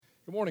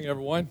Good morning,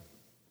 everyone.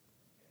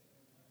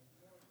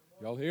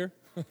 Y'all here?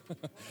 I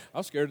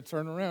was scared to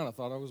turn around. I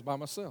thought I was by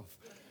myself.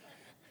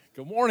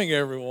 Good morning,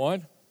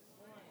 everyone.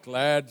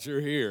 Glad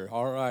you're here.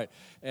 All right.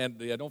 And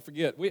don't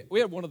forget, we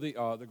had one of the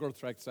growth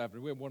track this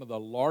afternoon. We had one of the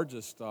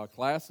largest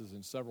classes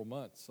in several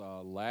months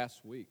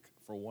last week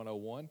for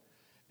 101.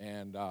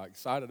 And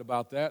excited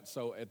about that.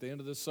 So at the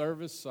end of this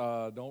service,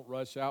 don't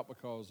rush out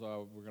because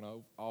we're going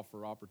to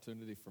offer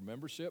opportunity for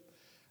membership.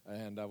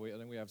 And I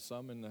think we have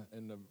some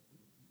in the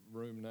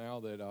room now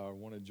that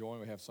want to join.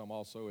 We have some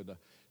also in the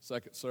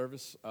second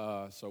service.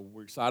 So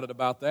we're excited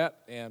about that.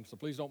 And so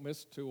please don't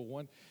miss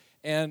 201.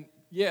 And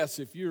yes,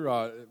 if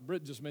you're,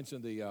 Britt just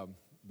mentioned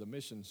the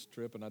missions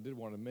trip, and I did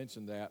want to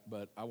mention that,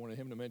 but I wanted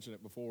him to mention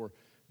it before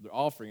the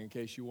offering in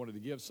case you wanted to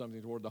give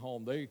something toward the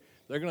home. They're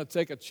going to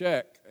take a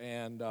check,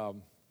 and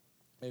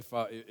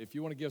if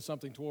you want to give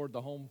something toward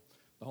the home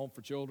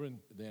for children,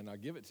 then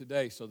give it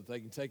today so that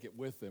they can take it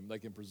with them. They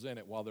can present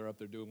it while they're up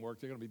there doing work.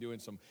 They're going to be doing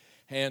some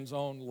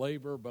hands-on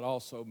labor, but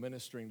also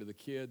ministering to the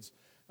kids.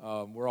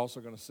 We're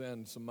also going to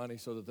send some money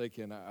so that they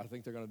can, I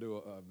think they're going to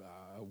do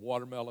a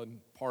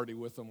watermelon party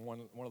with them one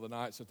of the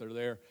nights that they're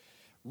there.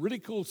 Really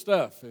cool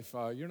stuff. If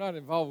you're not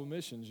involved with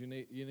missions, you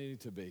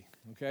need to be,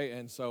 okay?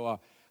 And so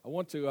I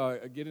want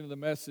to get into the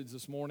message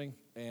this morning,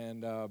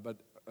 and but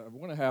I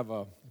want to have,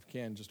 if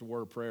you can, just a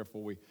word of prayer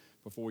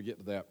before we get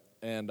to that.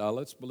 And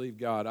let's believe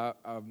God.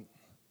 I've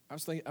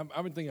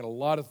been thinking a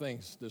lot of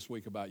things this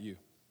week about you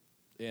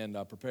and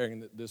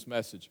preparing this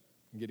message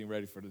and getting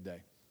ready for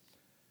today.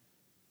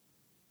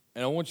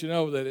 And I want you to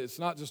know that it's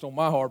not just on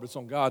my heart, but it's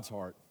on God's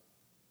heart.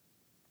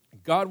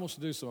 God wants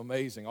to do some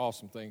amazing,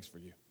 awesome things for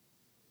you.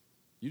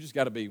 You just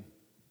got to be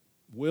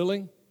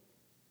willing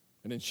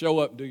and then show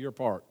up and do your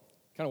part.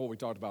 Kind of what we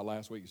talked about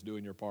last week is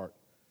doing your part.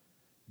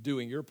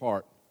 Doing your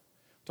part.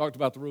 Talked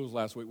about the rules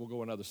last week. We'll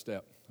go another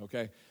step,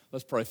 okay?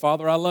 Let's pray.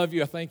 Father, I love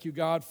you. I thank you,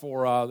 God,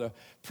 for the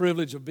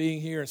privilege of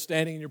being here and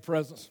standing in your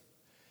presence.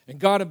 And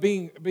God, of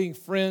being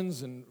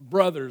friends and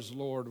brothers,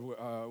 Lord,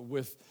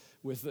 with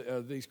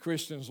these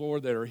Christians,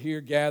 Lord, that are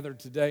here gathered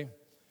today.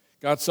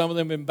 God, some of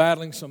them have been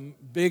battling some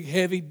big,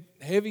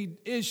 heavy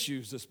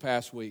issues this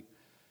past week.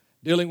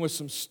 Dealing with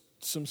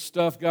some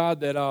stuff, God,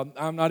 that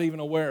I'm not even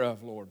aware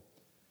of, Lord.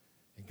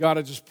 And God,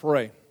 I just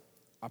pray.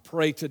 I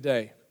pray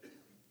today.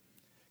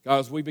 God,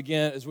 as we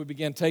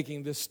begin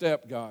taking this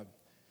step, God,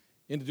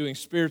 into doing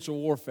spiritual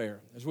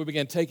warfare, as we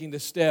begin taking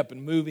this step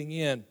and moving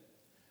in,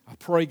 I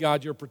pray,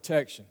 God, your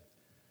protection.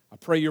 I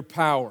pray your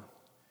power.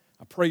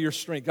 I pray your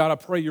strength. God, I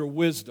pray your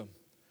wisdom.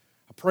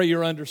 I pray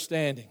your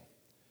understanding.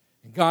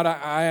 And God,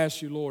 I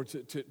ask you, Lord,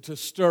 to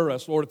stir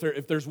us. Lord,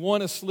 if there's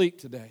one asleep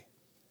today,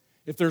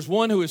 if there's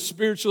one who is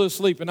spiritually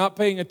asleep and not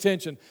paying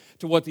attention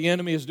to what the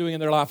enemy is doing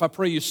in their life, I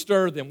pray you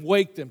stir them,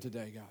 wake them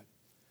today, God.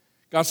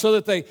 God, so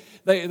that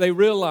they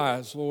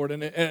realize, Lord,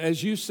 and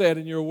as you said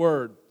in your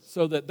word,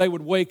 so that they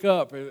would wake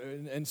up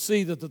and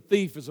see that the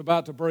thief is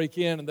about to break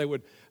in, and they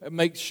would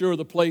make sure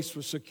the place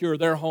was secure,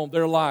 their home,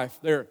 their life,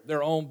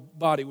 their own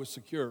body was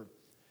secure.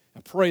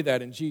 I pray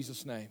that in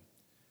Jesus' name.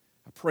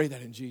 I pray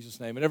that in Jesus'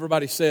 name. And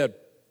everybody said,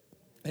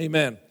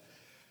 amen.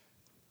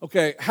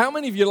 Okay, how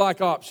many of you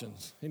like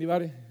options?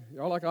 Anybody?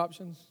 Y'all like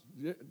options?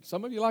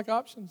 Some of you like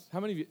options? How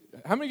many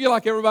of you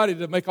like everybody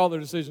to make all their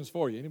decisions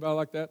for you? Anybody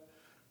like that?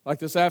 Like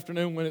this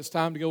afternoon when it's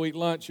time to go eat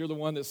lunch, you're the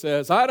one that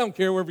says, I don't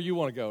care wherever you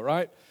want to go,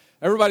 right?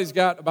 Everybody's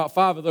got about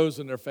 5 of those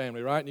in their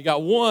family, right? And you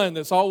got one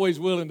that's always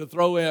willing to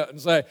throw in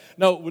and say,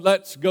 no,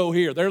 let's go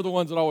here. They're the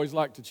ones that always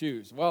like to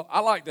choose. Well,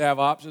 I like to have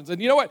options.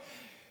 And you know what?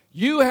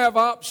 You have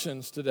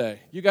options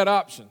today. You got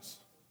options.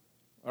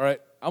 All right?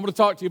 I'm going to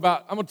talk to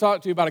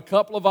you about a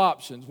couple of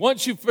options.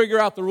 Once you figure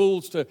out the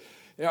rules to,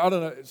 I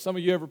don't know, some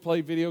of you ever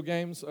played video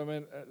games? I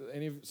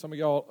mean, some of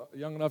y'all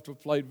young enough to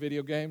have played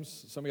video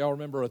games? Some of y'all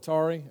remember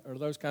Atari or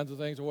those kinds of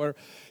things or whatever?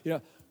 You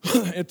know,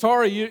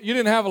 Atari, you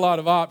didn't have a lot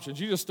of options.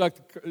 You just stuck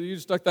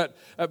that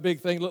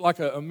big thing, looked like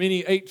a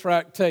mini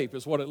 8-track tape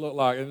is what it looked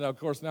like. And of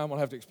course, now I'm going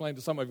to have to explain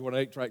to some of you what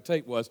an 8-track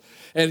tape was.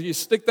 And you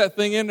stick that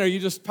thing in there, you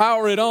just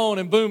power it on,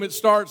 and boom, it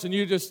starts, and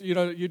you're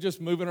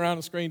just moving around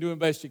the screen doing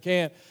the best you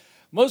can.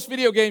 Most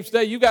video games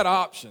today, you got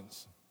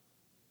options.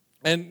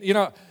 And,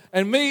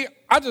 and me,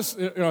 I just,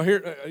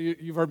 here,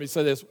 you've heard me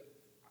say this.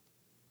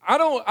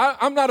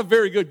 I'm not a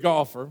very good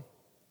golfer.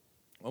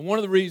 And one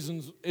of the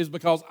reasons is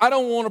because I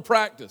don't want to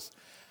practice.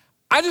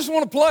 I just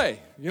want to play,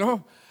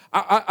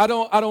 I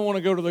don't want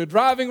to go to the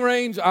driving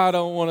range. I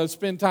don't want to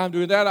spend time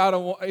doing that. I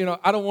don't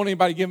want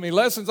anybody giving me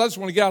lessons. I just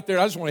want to get out there.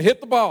 I just want to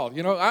hit the ball,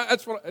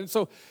 and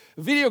so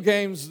video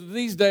games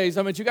these days,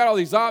 you got all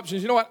these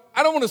options. You know what?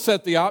 I don't want to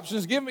set the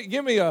options. Give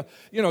me an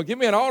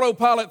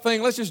autopilot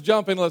thing. Let's just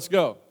jump in. Let's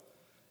go.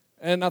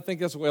 And I think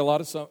that's the way a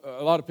lot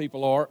of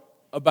people are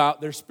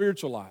about their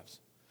spiritual lives.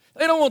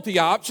 They don't want the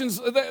options.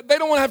 They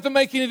don't want to have to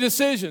make any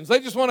decisions.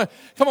 They just want to,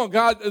 come on,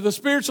 God, the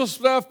spiritual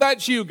stuff,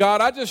 that's you, God.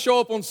 I just show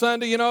up on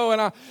Sunday, and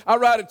I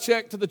write a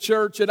check to the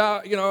church, and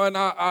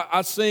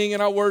I sing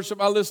and I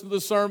worship. I listen to the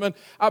sermon.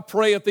 I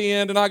pray at the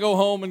end, and I go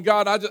home, and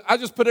God, I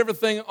just put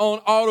everything on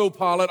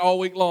autopilot all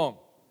week long.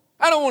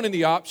 I don't want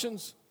any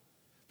options.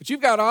 But you've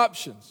got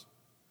options.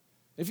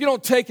 If you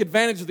don't take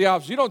advantage of the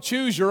options, you don't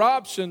choose your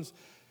options,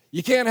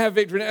 you can't have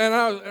victory. And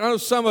I know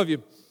some of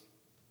you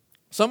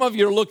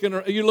are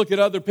looking, you look at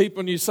other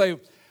people and you say,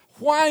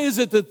 why is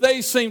it that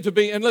they seem to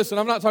be, and listen,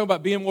 I'm not talking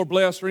about being more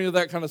blessed or any of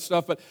that kind of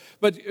stuff,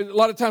 but a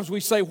lot of times we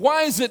say,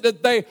 why is it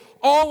that they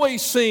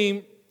always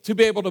seem to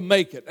be able to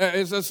make it?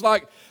 It's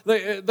like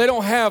they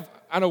don't have,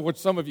 I know what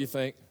some of you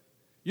think.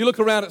 You look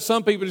around at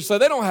some people and say,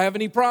 they don't have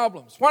any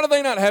problems. Why do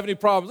they not have any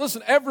problems?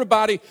 Listen,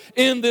 everybody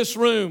in this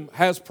room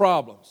has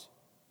problems.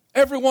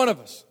 Every one of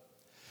us.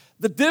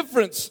 The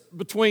difference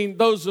between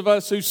those of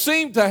us who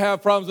seem to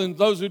have problems and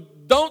those who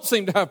don't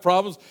seem to have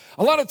problems,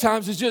 a lot of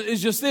times is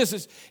just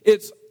this.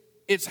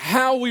 It's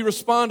how we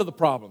respond to the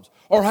problems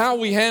or how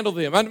we handle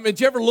them. I mean,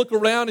 did you ever look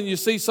around and you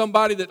see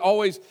somebody that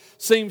always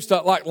seems to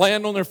like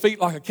land on their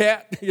feet like a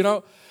cat, you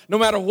know? No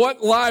matter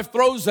what life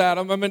throws at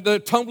them, I mean, they're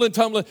tumbling,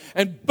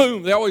 and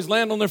boom, they always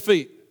land on their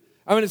feet.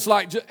 I mean, it's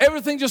like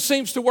everything just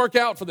seems to work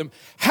out for them.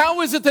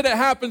 How is it that it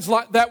happens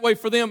like that way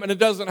for them and it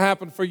doesn't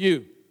happen for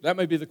you? That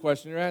may be the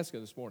question you're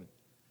asking this morning.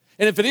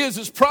 And if it is,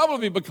 it's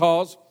probably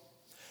because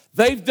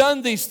they've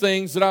done these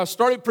things that I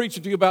started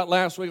preaching to you about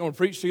last week. I'm going to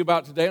preach to you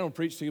about today. I'm going to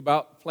preach to you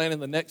about planning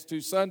the next 2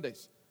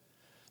 Sundays.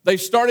 They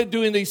started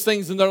doing these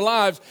things in their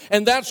lives,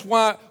 and that's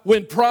why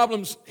when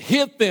problems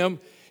hit them,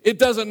 it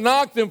doesn't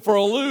knock them for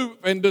a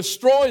loop and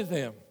destroy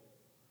them.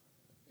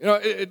 You know,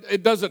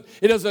 it doesn't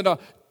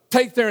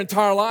take their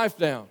entire life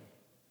down.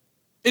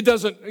 It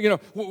doesn't, you know,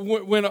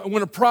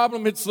 when a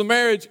problem hits the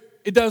marriage,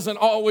 it doesn't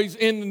always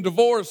end in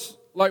divorce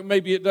like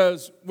maybe it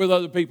does with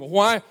other people.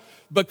 Why?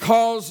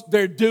 Because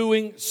they're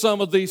doing some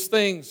of these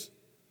things.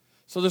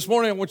 So this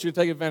morning I want you to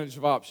take advantage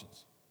of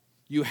options.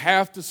 You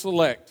have to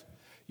select.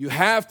 You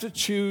have to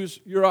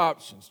choose your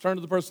options. Turn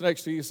to the person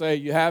next to you and say,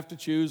 you have to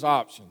choose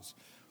options.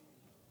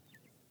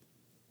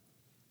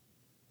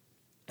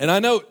 And I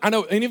know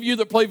any of you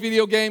that play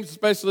video games,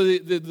 especially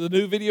the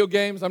new video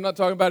games, I'm not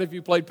talking about if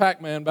you played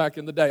Pac-Man back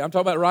in the day. I'm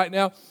talking about right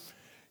now.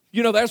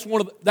 You know, that's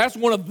one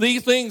of the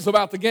things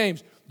about the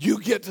games.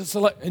 You get to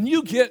select, and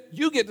you get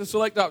to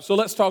select options. So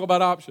let's talk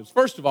about options.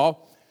 First of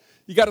all,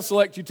 you got to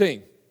select your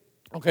team.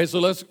 Okay,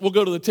 so we'll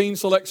go to the team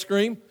select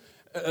screen,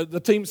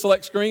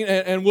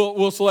 and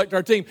we'll select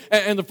our team.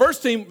 And the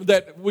first team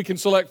that we can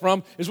select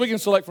from is we can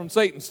select from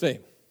Satan's team.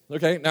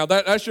 Okay, now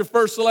that's your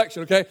first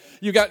selection. Okay,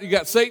 you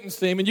got Satan's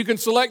team, and you can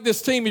select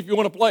this team if you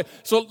want to play.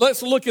 So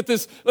let's look at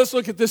this. Let's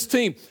look at this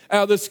team.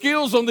 The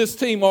skills on this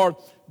team are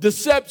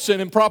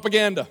deception and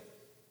propaganda.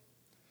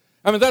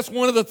 I mean, that's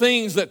one of the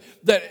things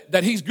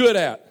that he's good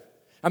at.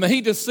 I mean,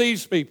 he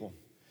deceives people.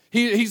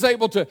 He's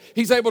able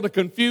to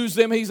confuse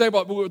them. He's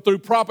able, through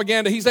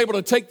propaganda, he's able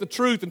to take the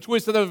truth and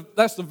twist it.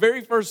 That's the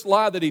very first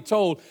lie that he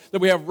told that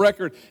we have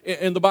record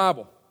in the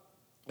Bible.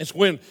 It's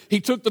when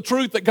he took the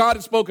truth that God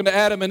had spoken to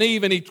Adam and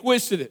Eve and he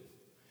twisted it.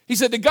 He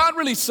said, did God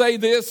really say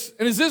this?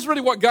 And is this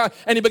really what God,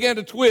 and he began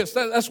to twist.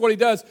 That's what he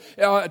does.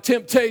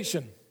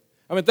 Temptation.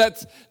 I mean,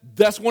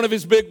 that's one of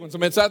his big ones. I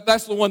mean,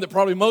 that's the one that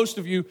probably most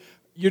of you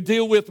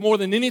deal with more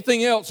than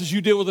anything else as you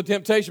deal with the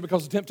temptation,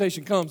 because the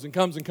temptation comes and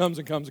comes and comes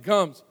and comes and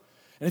comes.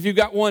 And if you've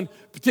got one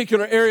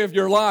particular area of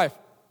your life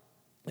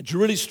that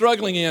you're really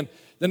struggling in,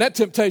 then that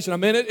temptation, I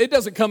mean, it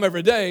doesn't come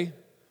every day.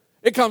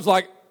 It comes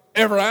like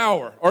every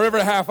hour or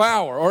every half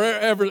hour or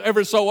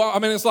every so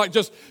often. I mean, it's like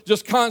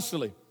just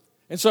constantly.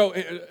 And so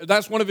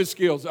that's one of his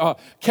skills,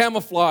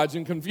 camouflage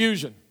and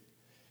confusion.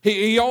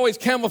 He always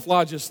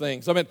camouflages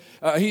things. I mean,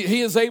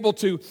 he is able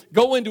to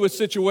go into a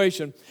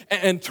situation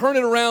and turn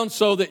it around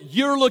so that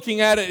you're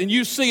looking at it and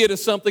you see it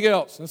as something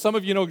else. And some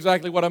of you know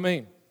exactly what I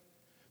mean.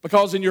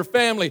 Because in your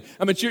family,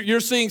 I mean, you're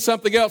seeing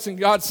something else and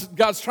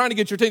God's trying to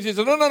get your attention. He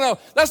says, no,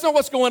 that's not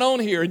what's going on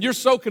here. And you're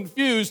so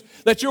confused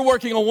that you're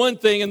working on one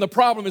thing and the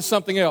problem is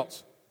something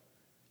else.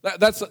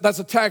 That's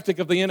a tactic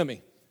of the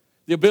enemy.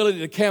 The ability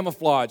to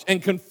camouflage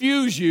and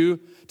confuse you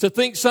to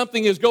think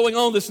something is going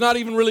on that's not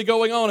even really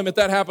going on. I mean,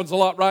 that happens a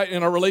lot, right,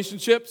 in our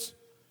relationships.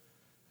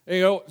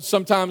 You know,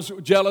 sometimes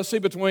jealousy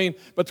between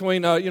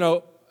in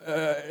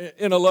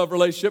a love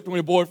relationship,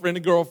 between a boyfriend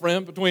and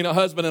girlfriend, between a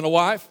husband and a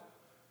wife.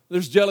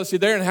 There's jealousy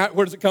there, and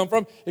where does it come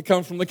from? It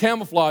comes from the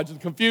camouflage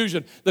and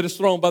confusion that is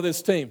thrown by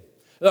this team.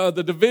 The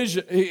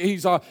division,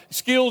 he's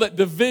skilled at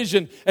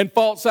division and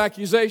false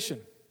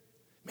accusation.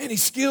 Man,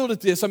 he's skilled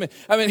at this. I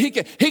mean, he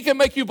can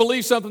make you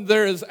believe something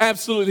there is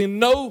absolutely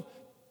no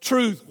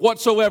truth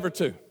whatsoever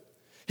to.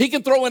 He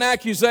can throw an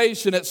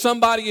accusation at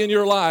somebody in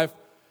your life.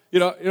 You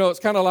know, it's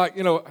kind of like,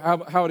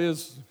 how it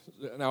is.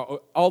 Now,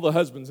 all the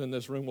husbands in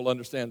this room will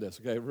understand this,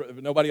 okay? If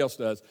nobody else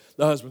does,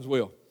 the husbands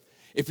will.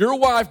 If your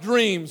wife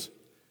dreams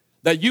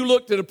that you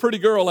looked at a pretty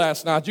girl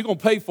last night, you're going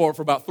to pay for it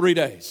for about 3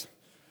 days.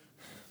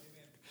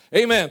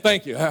 Amen.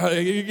 Thank you.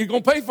 You're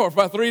going to pay for it for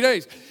about 3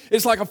 days.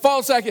 It's like a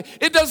false accusation.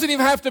 It doesn't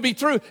even have to be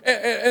true.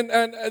 And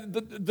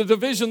the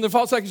division, the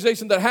false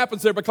accusation that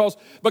happens there because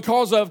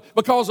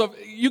of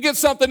you get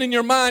something in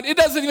your mind, it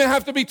doesn't even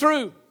have to be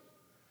true.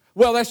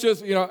 Well, that's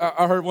just,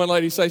 I heard one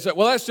lady say,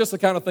 well, that's just the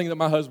kind of thing that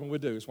my husband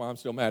would do. That's why I'm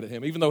still mad at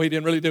him, even though he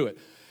didn't really do it.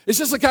 It's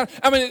just the kind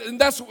of,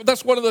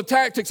 that's one of the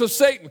tactics of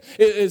Satan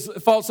is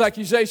false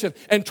accusation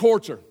and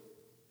torture.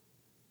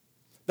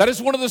 That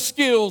is one of the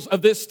skills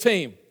of this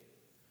team,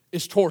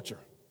 is torture.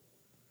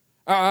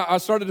 I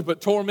started to put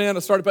torment.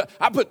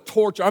 I put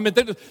torture. I mean,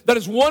 that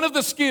is one of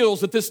the skills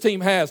that this team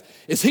has,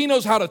 is he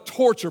knows how to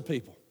torture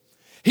people.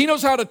 He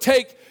knows how to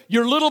take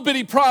your little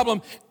bitty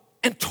problem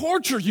and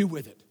torture you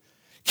with it.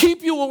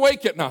 Keep you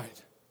awake at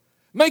night.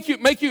 Make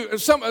you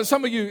some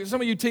of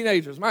you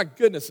teenagers, my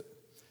goodness.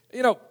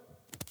 You know,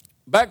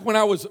 back when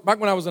I was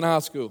in high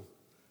school,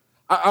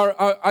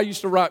 I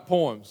used to write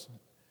poems.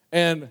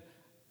 And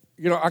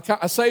you know,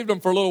 I saved them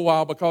for a little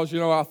while because, you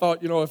know, I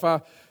thought, you know, if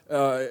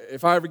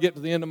I ever get to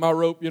the end of my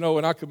rope, you know,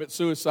 and I commit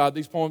suicide,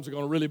 these poems are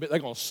going to they're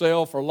going to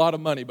sell for a lot of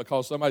money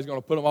because somebody's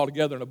going to put them all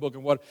together in a book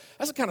and what.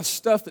 That's the kind of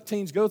stuff that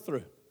teens go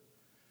through,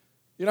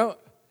 you know.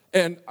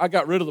 And I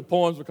got rid of the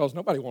poems because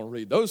nobody want to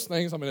read those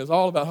things. I mean, it's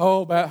all about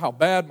how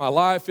bad my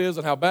life is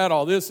and how bad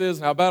all this is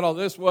and how bad all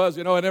this was,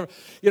 you know. And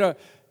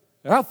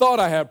I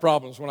thought I had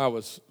problems when I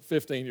was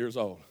 15 years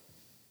old.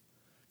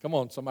 Come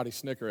on, somebody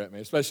snicker at me,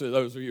 especially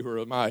those of you who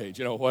are my age,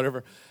 you know,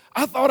 whatever.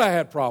 I thought I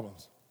had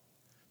problems.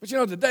 But, you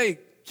know, today,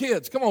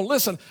 kids, come on,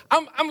 listen.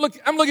 I'm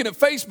looking at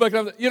Facebook,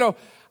 and you know,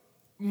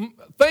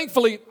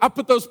 thankfully, I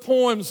put those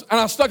poems, and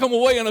I stuck them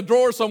away in a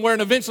drawer somewhere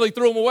and eventually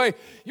threw them away.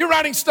 You're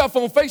writing stuff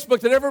on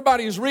Facebook that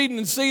everybody is reading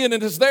and seeing,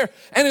 and it's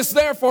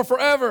there for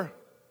forever.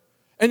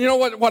 And you know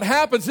what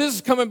happens? This is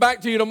coming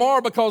back to you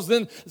tomorrow because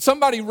then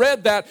somebody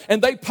read that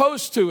and they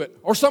post to it.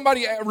 Or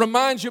somebody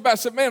reminds you about it.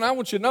 Said, man, I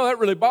want you to know that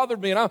really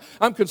bothered me and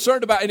I'm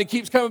concerned about it. And it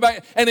keeps coming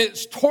back and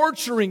it's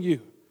torturing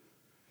you.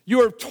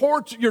 You're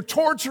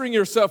torturing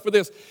yourself for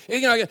this.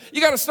 And, you know, you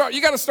got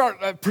to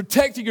start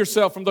protecting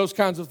yourself from those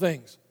kinds of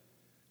things.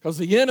 Because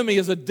the enemy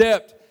is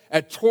adept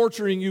at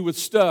torturing you with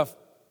stuff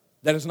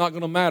that is not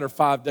going to matter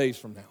 5 days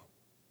from now.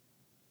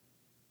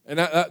 And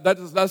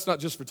that's not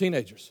just for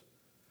teenagers.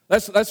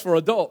 That's for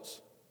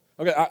adults.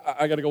 Okay,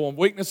 I got to go on.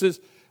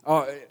 Weaknesses,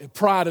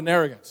 pride and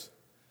arrogance.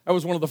 That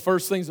was one of the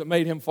first things that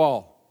made him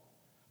fall.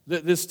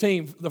 This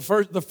team, the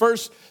first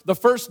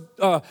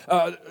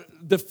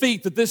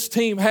defeat that this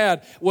team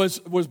had was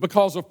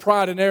because of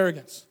pride and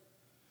arrogance.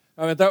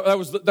 I mean,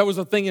 that was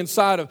a thing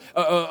inside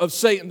of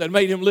Satan that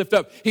made him lift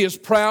up. He is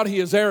proud. He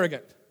is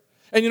arrogant.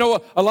 And you know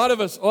what? A lot of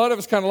us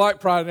kind of like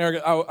pride and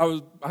arrogance.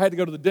 I had to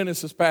go to the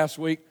dentist this past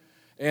week,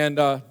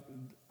 and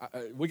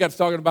we got to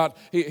talking about,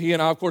 he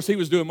and I, of course, he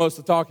was doing most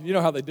of the talking. You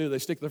know how they do. They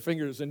stick their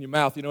fingers in your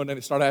mouth, you know, and then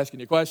they start asking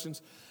you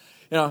questions.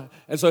 You know,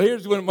 and so he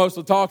was doing most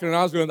of the talking, and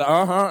I was doing the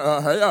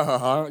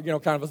you know,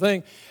 kind of a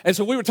thing. And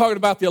so we were talking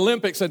about the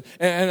Olympics, and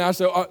I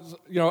said,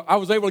 you know, I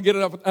was able to get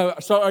it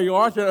up. So are you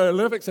watching the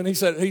Olympics? And he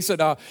said,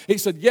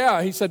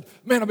 yeah. He said,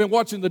 man, I've been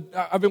watching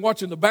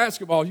the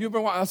basketball. You've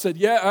been watching? I said,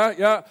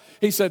 yeah.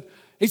 He said.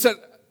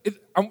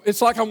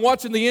 It's like I'm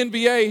watching the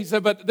NBA. He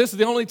said, but this is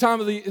the only time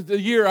of the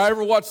year I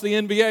ever watch the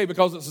NBA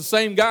because it's the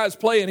same guys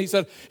playing. He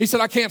said,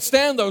 I can't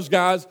stand those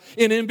guys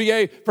in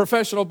NBA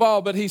professional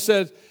ball. But he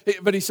says,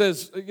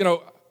 you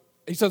know,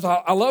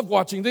 I love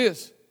watching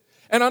this.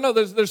 And I know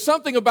there's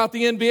something about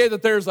the NBA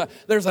that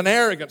there's an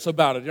arrogance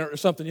about it or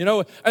something, you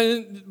know.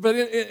 But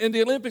in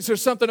the Olympics,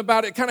 there's something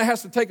about it. It kind of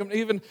has to take them,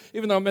 even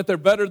though I meant they're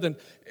better than,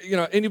 you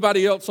know,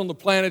 anybody else on the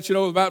planet, you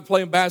know, about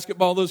playing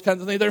basketball, those kinds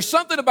of things. There's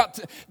something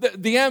about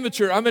the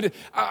amateur. I mean,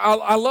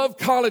 I love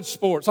college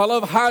sports. I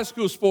love high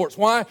school sports.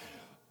 Why?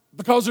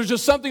 Because there's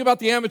just something about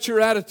the amateur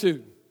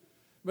attitude.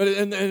 But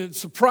and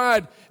it's the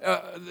pride.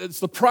 It's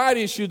the pride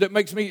issue that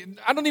makes me.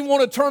 I don't even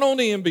want to turn on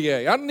the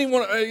NBA. I don't even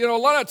want to. You know,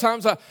 a lot of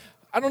times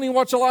I don't even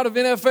watch a lot of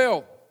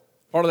NFL.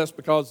 Part of that's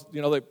because,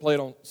 you know, they play it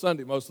on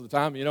Sunday most of the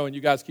time, you know, and you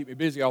guys keep me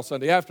busy all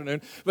Sunday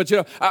afternoon. But, you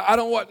know, I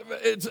don't want,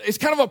 it's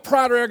kind of a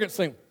pride or arrogance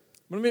thing.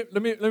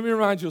 Let me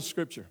remind you of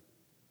Scripture.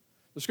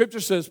 The Scripture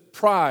says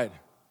pride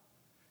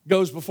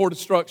goes before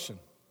destruction,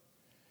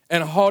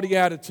 and a haughty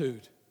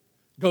attitude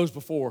goes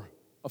before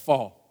a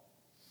fall.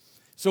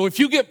 So if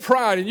you get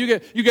pride and you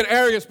get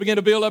arrogance begin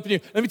to build up in you,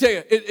 let me tell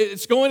you,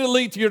 it's going to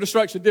lead to your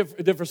destruction,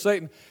 different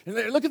Satan. And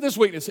look at this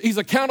weakness. He's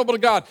accountable to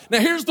God. Now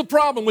here's the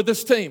problem with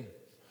this team.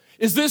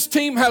 Is this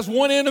team has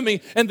one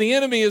enemy, and the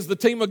enemy is the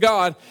team of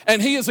God, and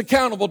he is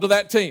accountable to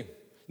that team.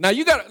 Now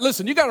you got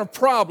a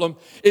problem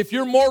if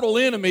your mortal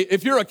enemy,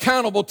 if you're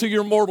accountable to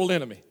your mortal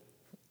enemy.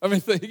 I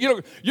mean, you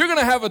know, you're going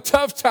to have a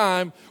tough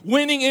time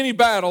winning any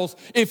battles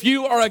if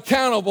you are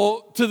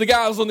accountable to the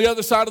guys on the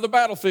other side of the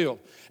battlefield.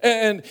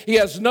 And he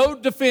has no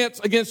defense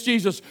against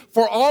Jesus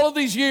for all of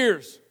these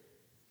years.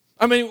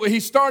 I mean,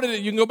 he started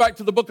it. You can go back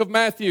to the book of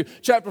Matthew,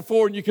 chapter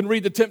 4, and you can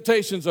read the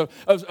temptations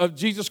of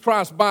Jesus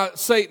Christ by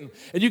Satan.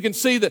 And you can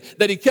see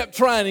that he kept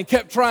trying,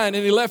 and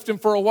he left him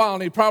for a while,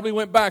 and he probably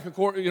went back.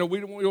 You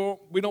know,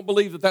 we don't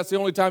believe that that's the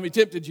only time he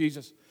tempted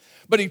Jesus.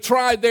 But he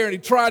tried there, and he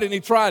tried, and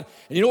he tried.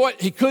 And you know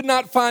what? He could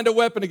not find a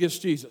weapon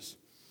against Jesus.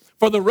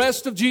 For the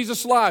rest of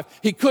Jesus' life,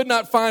 he could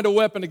not find a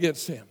weapon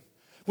against him.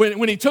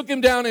 When he took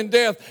him down in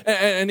death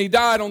and he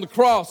died on the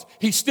cross,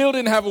 he still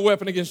didn't have a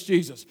weapon against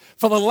Jesus.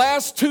 For the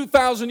last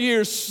 2,000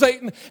 years,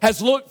 Satan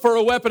has looked for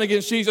a weapon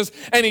against Jesus,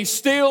 and he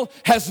still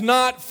has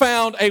not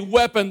found a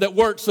weapon that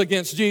works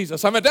against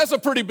Jesus. I mean, that's a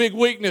pretty big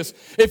weakness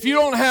if you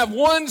don't have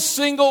one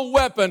single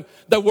weapon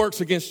that works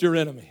against your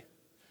enemy.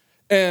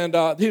 And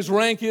his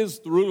rank is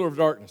the ruler of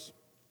darkness.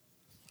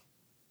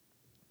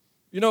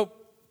 You know,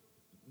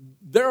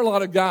 there are a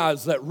lot of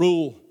guys that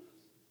rule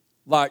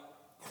like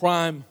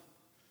crime.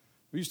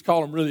 We used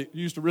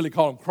to really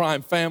call them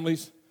crime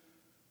families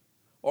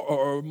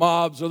or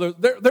mobs. Or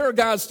there are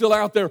guys still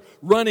out there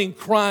running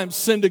crime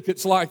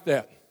syndicates like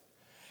that.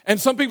 And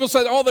some people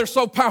say, oh, they're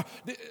so powerful.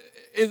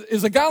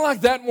 Is a guy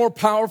like that more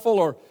powerful,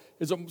 or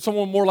is it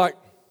someone more like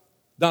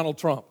Donald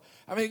Trump?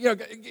 I mean, you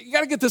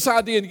got to get this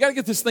idea, and you got to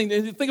get this thing.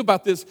 And you think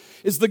about this: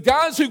 is the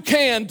guys who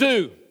can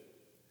do,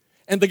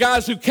 and the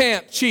guys who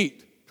can't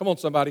cheat. Come on,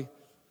 somebody.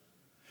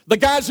 The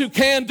guys who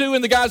can do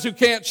and the guys who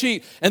can't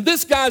cheat. And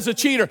this guy's a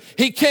cheater.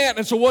 He can't.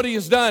 And so what he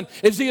has done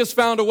is he has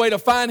found a way to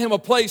find him a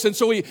place. And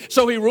so he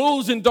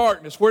rules in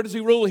darkness. Where does he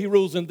rule? He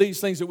rules in these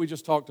things that we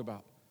just talked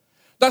about.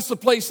 That's the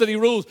place that he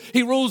rules.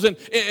 He rules in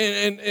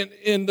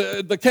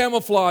the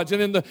camouflage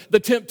and in the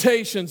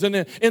temptations and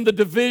in the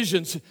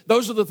divisions.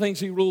 Those are the things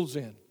he rules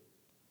in.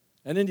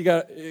 And then you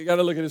got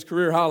to look at his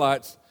career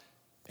highlights.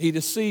 He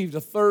deceived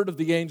a third of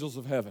the angels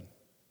of heaven.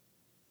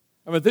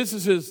 I mean, this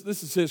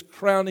is his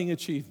crowning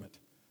achievement.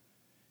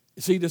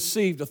 Is he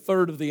deceived a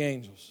third of the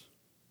angels?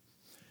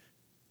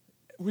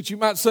 Which you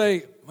might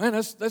say, man,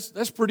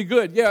 that's pretty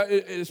good. Yeah,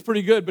 it's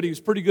pretty good, but he's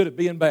pretty good at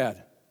being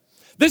bad.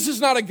 This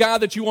is not a guy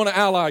that you want to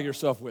ally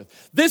yourself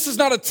with. This is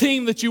not a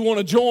team that you want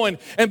to join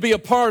and be a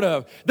part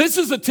of. This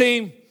is a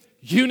team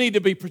you need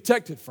to be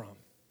protected from.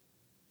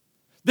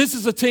 This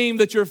is a team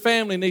that your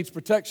family needs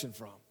protection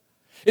from.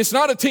 It's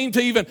not a team to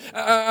even,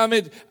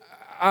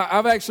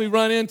 I've actually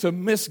run into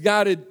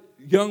misguided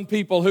young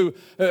people who,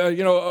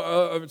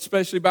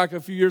 especially back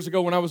a few years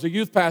ago when I was a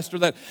youth pastor,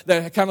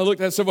 that kind of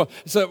looked at it and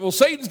said, well,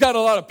 Satan's got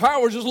a lot of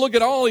power. Just look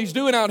at all he's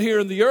doing out here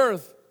in the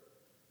earth.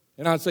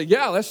 And I'd say,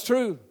 yeah, that's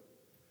true.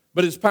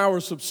 But his power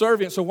is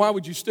subservient, so why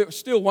would you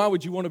why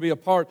would you want to be a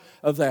part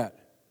of that?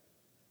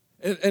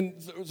 And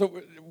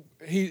so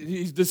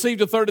he's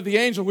deceived a third of the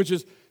angel, which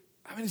is,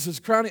 this is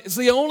crowning. It's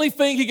the only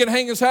thing he can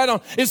hang his hat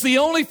on. It's the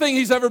only thing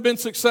he's ever been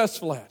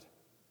successful at.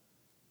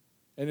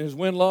 And his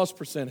win-loss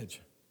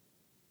percentage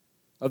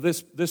of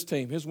this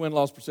team, his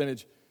win-loss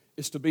percentage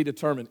is to be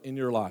determined in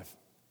your life.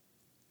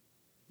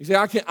 You see,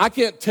 I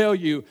can't tell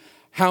you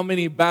how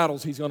many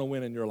battles he's going to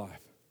win in your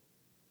life.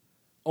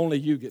 Only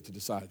you get to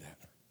decide that.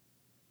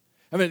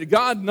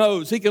 God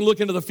knows. He can look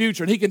into the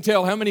future and he can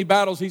tell how many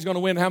battles he's going to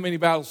win, how many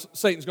battles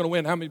Satan's going to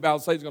win, how many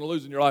battles Satan's going to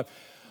lose in your life.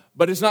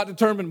 But it's not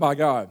determined by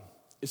God.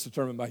 It's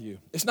determined by you.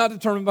 It's not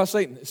determined by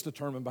Satan. It's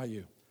determined by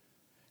you.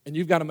 And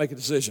you've got to make a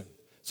decision.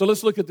 So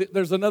let's look at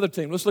there's another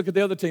team. Let's look at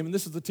the other team, and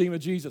this is the team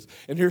of Jesus.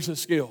 And here's his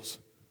skills.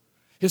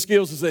 His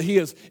skills is that he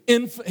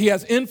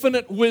has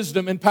infinite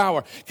wisdom and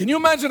power. Can you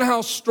imagine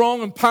how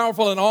strong and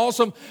powerful and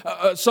awesome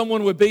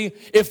someone would be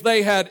if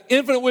they had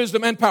infinite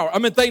wisdom and power?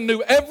 They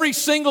knew every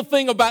single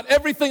thing about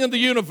everything in the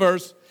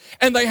universe,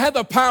 and they had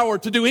the power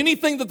to do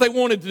anything that they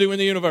wanted to do in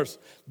the universe.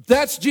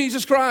 That's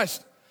Jesus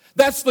Christ.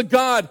 That's the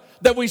God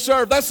that we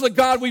serve. That's the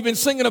God we've been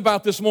singing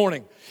about this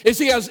morning.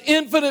 He has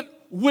infinite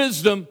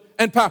wisdom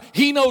and power.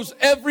 He knows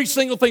every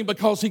single thing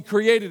because he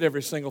created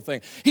every single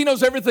thing. He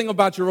knows everything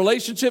about your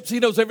relationships. He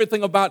knows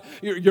everything about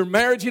your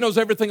marriage. He knows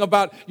everything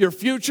about your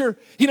future.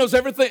 He knows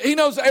everything. He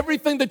knows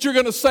everything that you're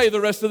going to say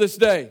the rest of this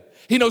day.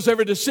 He knows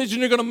every decision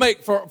you're going to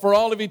make for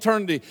all of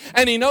eternity.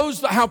 And he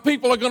knows how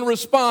people are going to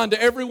respond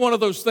to every one of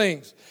those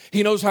things.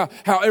 He knows how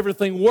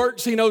everything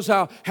works. He knows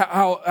how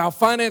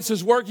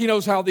finances work. He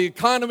knows how the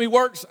economy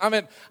works.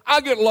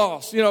 I get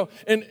lost,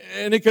 in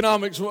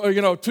economics,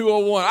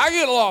 201. I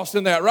get lost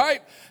in that,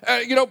 right?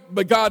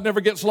 But God never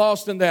gets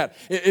lost in that.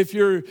 If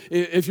you're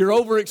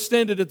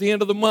overextended at the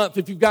end of the month,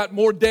 if you've got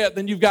more debt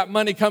than you've got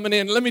money coming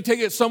in, let me tell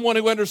you, it's someone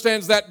who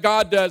understands that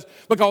God does,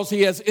 because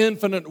he has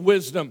infinite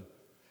wisdom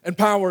and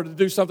power to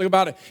do something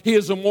about it. He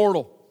is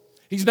immortal.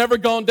 He's never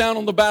gone down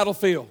on the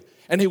battlefield,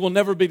 and he will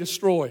never be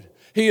destroyed.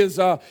 He is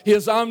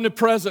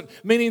omnipresent,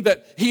 meaning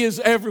that he is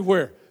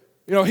everywhere.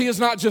 He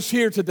is not just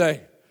here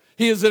today.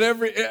 He is at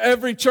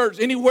every church,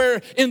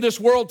 anywhere in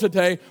this world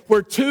today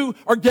where two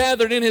are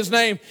gathered in his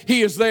name,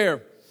 he is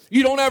there.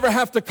 You don't ever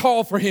have to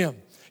call for him.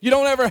 You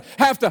don't ever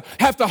have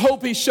to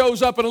hope he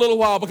shows up in a little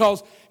while,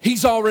 because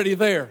he's already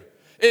there.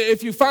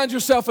 If you find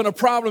yourself in a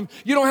problem,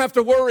 you don't have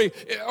to worry,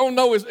 oh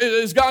no,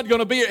 is God going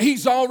to be here?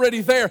 He's already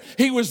there.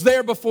 He was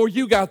there before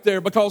you got there,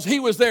 because he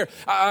was there.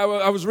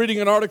 I was reading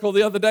an article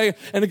the other day,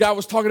 and the guy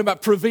was talking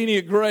about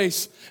prevenient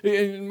grace.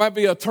 It might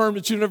be a term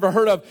that you've never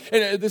heard of.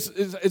 And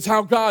it's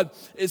how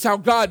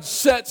God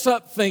sets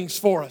up things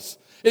for us.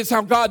 It's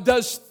how God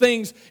does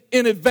things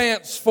in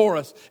advance for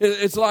us.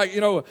 It's like,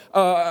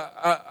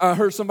 I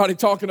heard somebody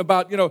talking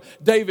about,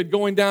 David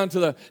going down to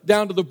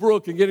the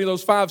brook and getting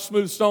those 5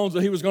 smooth stones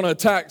that he was going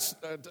to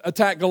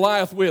attack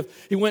Goliath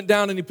with. He went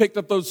down and he picked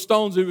up those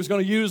stones he was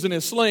going to use in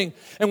his sling.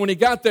 And when he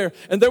got there,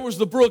 and there was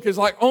the brook, it's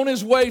like on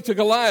his way to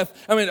Goliath.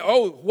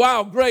 Oh,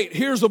 wow, great.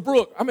 Here's a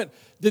brook.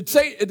 Did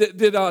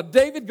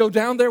David go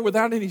down there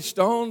without any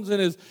stones in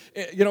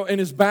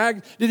his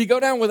bag? Did he go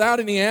down without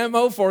any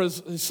ammo for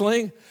his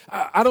sling?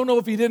 I don't know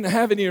if he didn't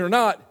have any or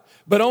not,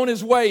 but on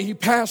his way he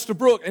passed a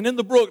brook, and in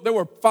the brook there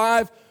were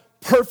 5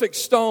 perfect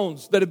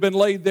stones that have been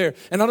laid there.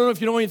 And I don't know if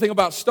you know anything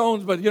about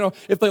stones, but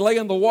if they lay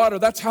in the water,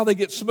 that's how they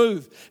get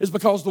smooth, is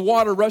because the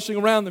water rushing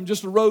around them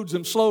just erodes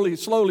them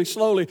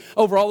slowly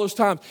over all those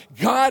times.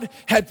 God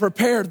had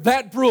prepared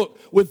that brook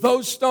with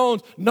those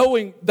stones,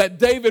 knowing that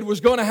David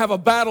was going to have a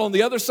battle on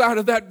the other side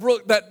of that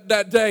brook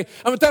that day.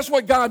 I mean, that's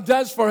what God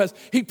does for us.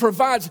 He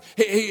provides,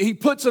 he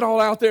puts it all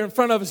out there in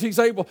front of us. He's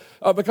able,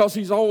 because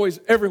he's always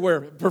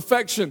everywhere.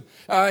 Perfection.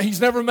 He's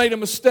never made a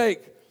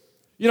mistake.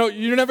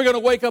 You're never going to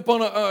wake up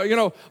on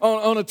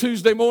a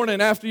Tuesday morning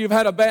after you've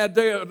had a bad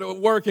day at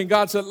work and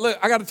God said, look,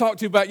 I got to talk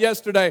to you about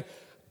yesterday.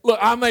 Look,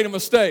 I made a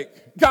mistake.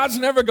 God's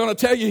never going to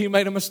tell you he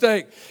made a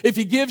mistake. If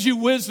he gives you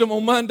wisdom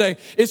on Monday,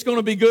 it's going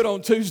to be good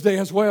on Tuesday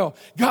as well.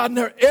 God,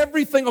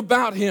 everything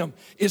about him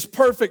is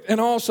perfect and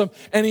awesome,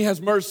 and he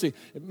has mercy,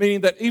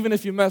 meaning that even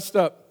if you messed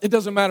up, it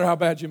doesn't matter how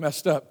bad you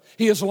messed up.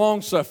 He is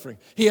long-suffering.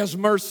 He has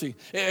mercy.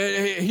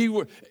 He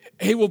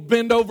will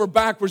bend over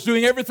backwards,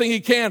 doing everything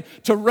he can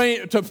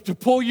to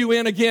pull you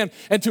in again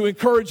and to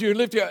encourage you and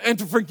lift you and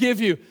to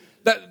forgive you.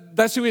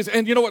 That's who he is.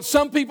 And you know what?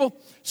 Some people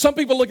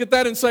look at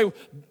that and say,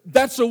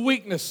 that's a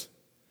weakness.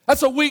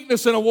 That's a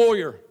weakness in a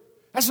warrior.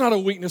 That's not a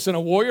weakness in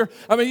a warrior.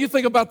 I mean, you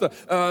think about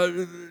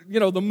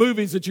the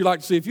movies that you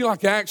like to see. If you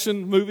like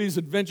action movies,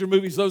 adventure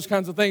movies, those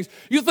kinds of things,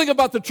 you think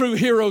about the true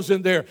heroes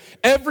in there.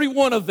 Every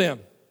one of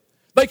them,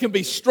 they can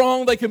be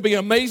strong, they can be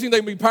amazing, they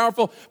can be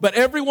powerful, but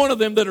every one of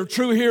them that are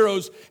true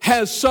heroes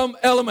has some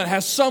element,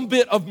 has some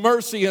bit of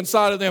mercy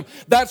inside of them.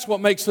 That's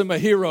what makes them a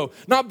hero.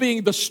 Not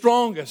being the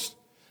strongest,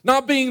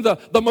 not being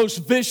the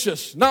most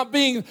vicious, not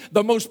being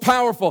the most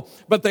powerful,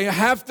 but they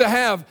have to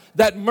have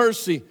that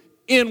mercy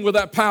in with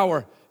that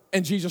power,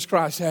 and Jesus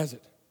Christ has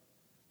it.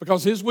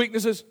 Because his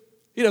weaknesses,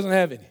 he doesn't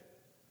have any.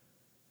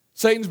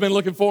 Satan's been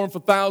looking for him for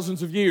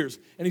thousands of years,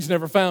 and he's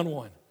never found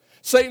one.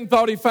 Satan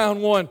thought he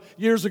found one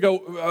years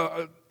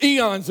ago,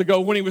 eons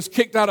ago, when he was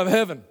kicked out of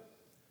heaven.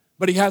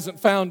 But he hasn't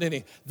found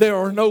any. There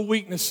are no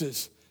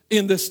weaknesses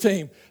in this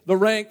team. The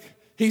rank,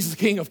 he's the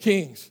King of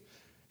Kings.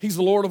 He's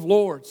the Lord of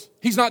Lords.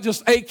 He's not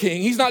just a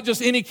king. He's not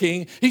just any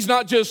king. He's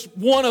not just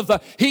one of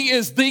the, he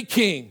is the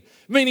king.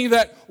 Meaning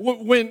that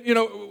when,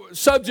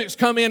 subjects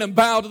come in and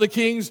bow to the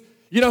kings,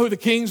 you know who the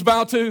kings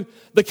bow to?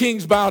 The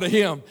kings bow to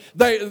him.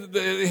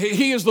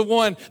 He is the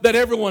one that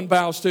everyone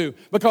bows to.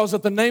 Because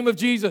at the name of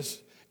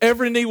Jesus,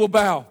 every knee will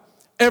bow,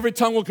 every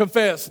tongue will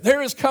confess.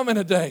 There is coming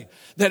a day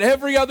that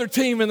every other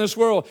team in this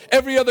world,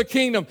 every other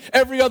kingdom,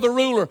 every other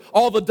ruler,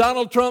 all the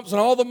Donald Trumps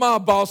and all the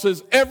mob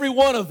bosses, every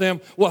one of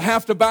them will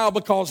have to bow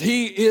because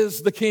he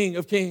is the King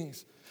of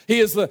Kings. He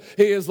is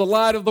the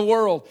light of the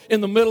world in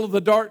the middle of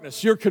the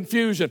darkness, your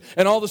confusion,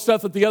 and all the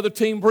stuff that the other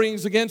team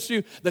brings against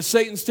you, that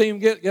Satan's team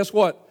gets. Guess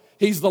what?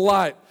 He's the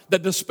light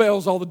that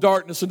dispels all the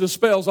darkness and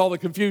dispels all the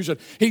confusion.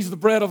 He's the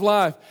bread of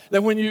life.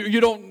 That when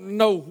you don't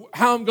know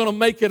how I'm going to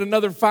make it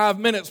another 5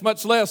 minutes,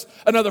 much less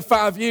another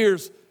 5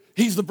 years,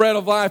 he's the bread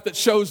of life that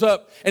shows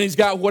up and he's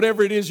got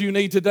whatever it is you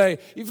need today.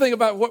 You think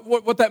about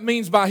what that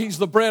means by he's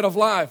the bread of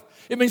life.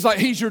 It means like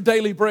he's your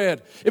daily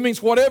bread. It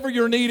means whatever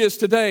your need is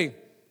today,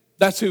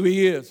 that's who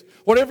he is.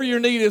 Whatever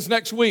your need is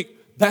next week,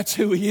 that's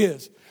who he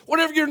is.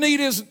 Whatever your need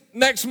is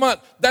next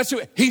month, that's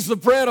who, he's the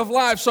bread of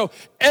life. So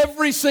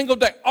every single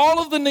day, all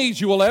of the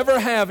needs you will ever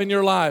have in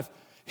your life,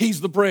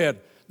 he's the bread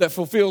that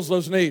fulfills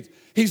those needs.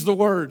 He's the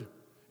word.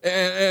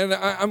 And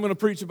I'm going to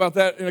preach about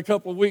that in a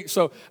couple of weeks,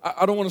 so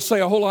I don't want to say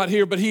a whole lot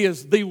here, but he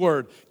is the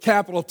word,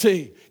 capital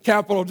T,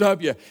 capital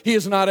W. He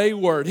is not a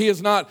word. He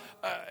is not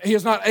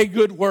a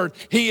good word.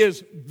 He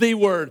is the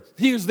word.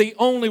 He is the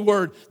only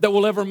word that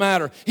will ever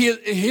matter. He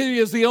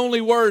is the only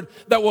word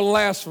that will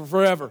last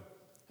forever.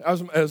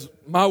 As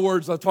my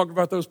words, I talked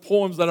about those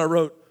poems that I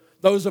wrote.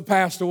 Those have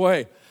passed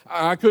away.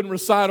 I couldn't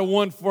recite a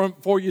one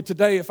for you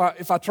today if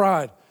I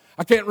tried.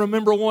 I can't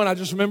remember one. I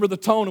just remember the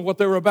tone and what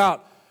they were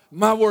about.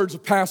 My words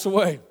will pass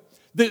away.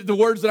 The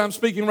words that I'm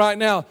speaking right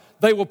now,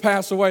 they will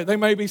pass away. They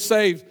may be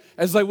saved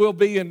as they will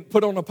be and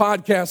put on a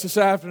podcast this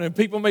afternoon.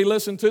 People may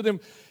listen to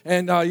them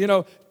and,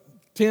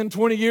 10,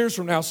 20 years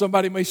from now,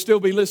 somebody may still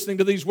be listening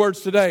to these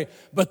words today,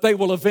 but they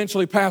will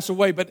eventually pass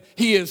away. But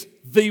he is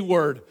the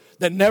word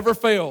that never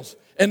fails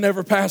and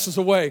never passes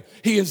away.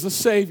 He is the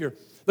Savior.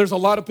 There's a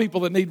lot of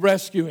people that need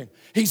rescuing.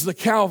 He's the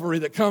Calvary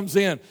that comes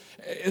in.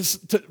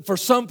 For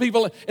some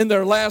people in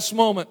their last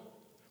moment,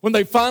 when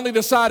they finally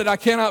decided, I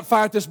cannot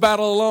fight this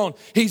battle alone,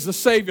 he's the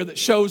Savior that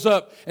shows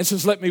up and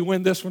says, let me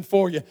win this one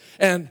for you.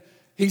 And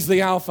he's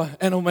the Alpha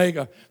and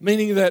Omega,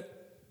 meaning that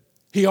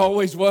he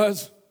always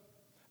was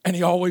and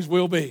he always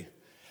will be.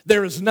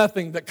 There is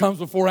nothing that comes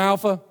before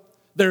Alpha.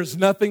 There is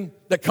nothing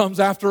that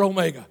comes after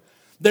Omega.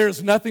 There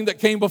is nothing that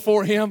came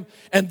before him,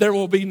 and there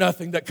will be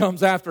nothing that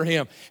comes after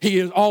him.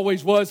 He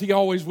always was, he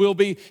always will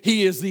be.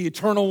 He is the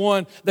eternal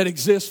one that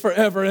exists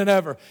forever and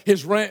ever.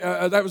 His rank,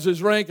 that was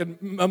his rank,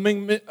 and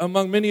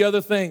among many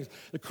other things.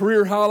 The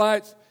career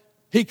highlights,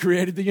 he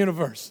created the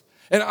universe.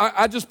 And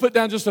I just put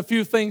down just a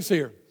few things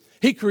here.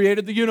 He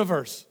created the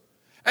universe.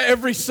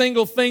 Every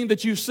single thing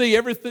that you see,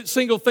 every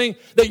single thing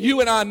that you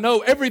and I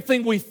know,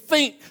 everything we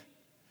think,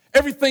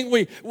 Everything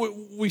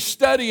we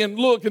study and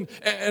look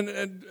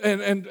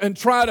and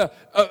try to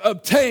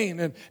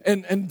obtain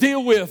and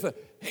deal with,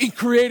 He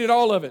created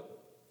all of it.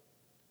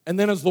 And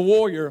then as the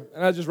warrior,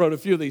 and I just wrote a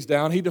few of these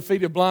down, He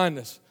defeated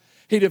blindness.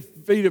 He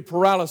defeated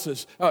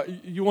paralysis.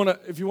 If you want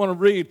to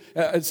read,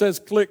 it says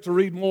click to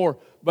read more,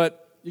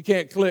 but you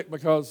can't click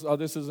because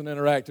this isn't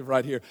interactive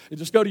right here. You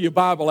just go to your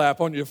Bible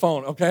app on your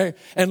phone, okay?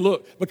 And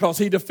look, because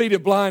He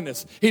defeated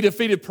blindness. He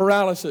defeated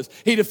paralysis.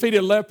 He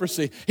defeated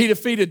leprosy. He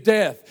defeated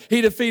death.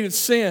 He defeated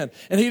sin.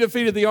 And He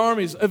defeated the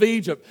armies of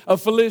Egypt, of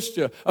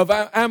Philistia, of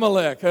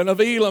Amalek, and of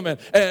Elam,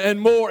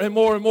 and more and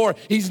more and more.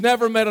 He's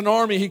never met an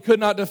army He could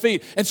not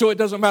defeat. And so it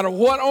doesn't matter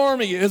what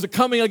army is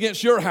coming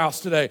against your house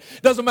today.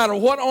 It doesn't matter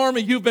what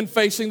army you've been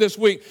facing this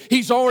week.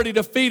 He's already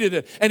defeated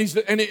it.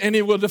 And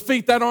He will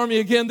defeat that army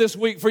again this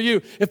week for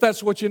you, if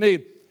that's what you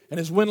need. And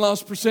His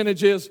win-loss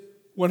percentage is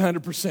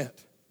 100%.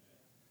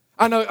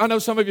 I know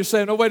some of you are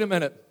saying, "Oh, wait a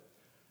minute.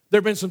 There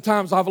have been some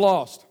times I've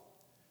lost."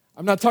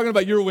 I'm not talking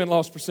about your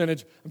win-loss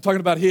percentage. I'm talking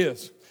about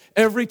His.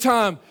 Every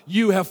time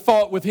you have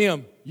fought with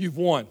Him, you've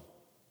won.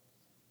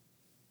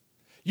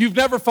 You've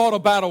never fought a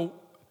battle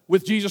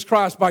with Jesus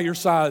Christ by your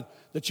side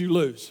that you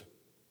lose.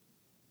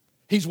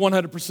 He's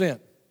 100%.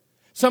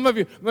 Some of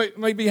you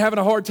may be having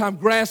a hard time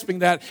grasping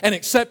that and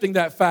accepting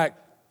that fact.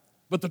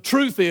 But the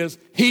truth is,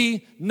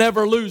 He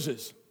never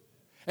loses.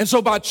 And so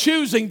by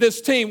choosing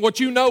this team, what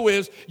you know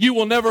is you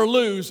will never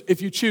lose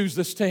if you choose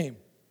this team.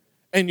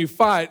 And you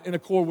fight in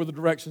accord with the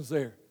directions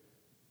there.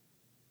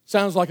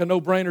 Sounds like a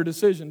no-brainer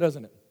decision,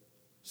 doesn't it?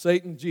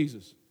 Satan,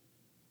 Jesus.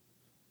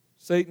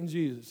 Satan,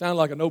 Jesus. Sounds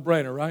like a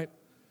no-brainer, right?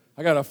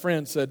 I got a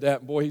friend said that,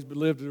 and boy, he's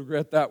lived to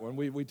regret that one.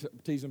 We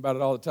tease him about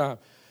it all the time.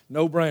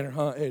 No-brainer,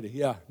 huh, Eddie?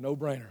 Yeah,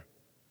 no-brainer.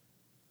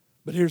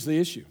 But here's the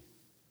issue.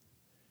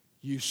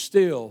 You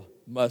still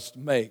must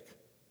make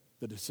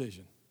the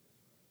decision.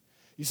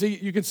 You see,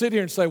 you can sit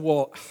here and say,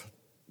 "Well,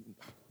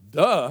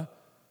 duh,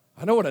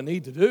 I know what I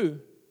need to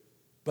do,"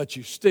 but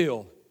you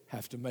still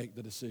have to make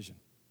the decision.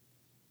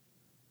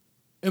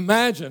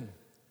 Imagine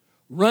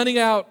running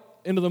out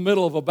into the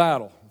middle of a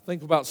battle.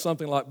 Think about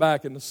something like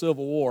back in the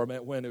Civil War,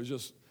 when it was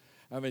just,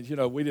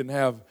 we didn't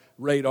have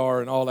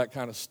radar and all that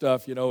kind of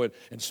stuff, and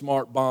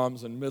smart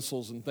bombs and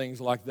missiles and things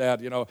like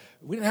that.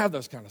 We didn't have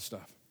this kind of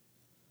stuff.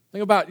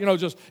 Think about,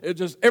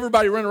 just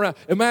everybody running around.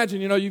 Imagine,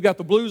 you got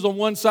the blues on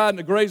one side and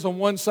the grays on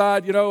one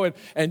side,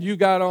 and you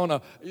got on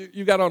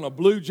a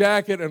blue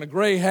jacket and a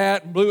gray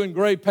hat and blue and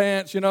gray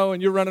pants, and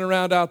you're running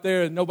around out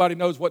there and nobody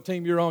knows what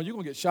team you're on. You're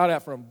going to get shot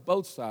at from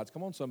both sides.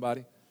 Come on,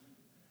 somebody.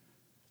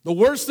 The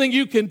worst thing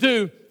you can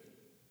do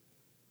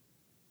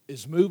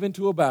is move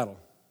into a battle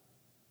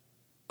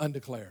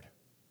undeclared.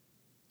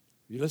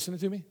 You listening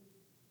to me?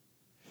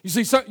 You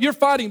see, you're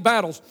fighting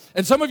battles,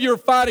 and some of you are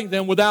fighting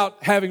them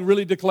without having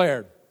really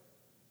declared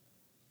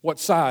what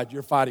side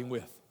you're fighting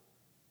with.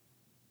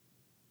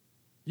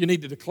 You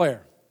need to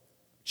declare,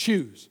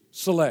 choose,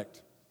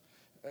 select.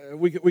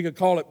 We could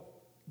call it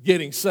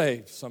getting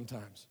saved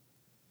sometimes.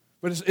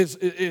 But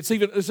it's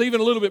even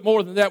a little bit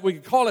more than that. We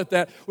could call it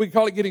that. We could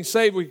call it getting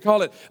saved. We could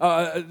call it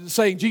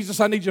saying,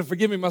 "Jesus, I need you to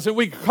forgive me my sin."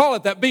 We could call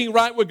it that, being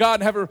right with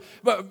God and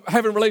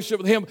having a relationship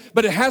with Him.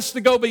 But it has to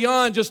go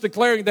beyond just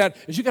declaring that.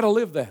 You got to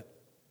live that.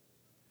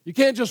 You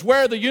can't just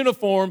wear the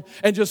uniform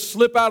and just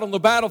slip out on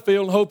the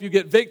battlefield and hope you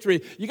get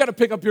victory. You got to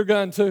pick up your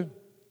gun too.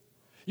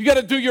 You got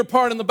to do your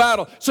part in the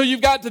battle. So you've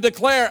got to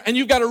declare, and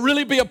you've got to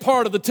really be a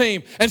part of the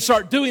team and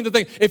start doing the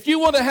thing. If you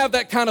want to have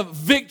that kind of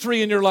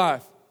victory in your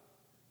life,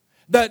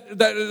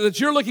 that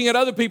you're looking at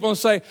other people and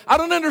say, "I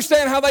don't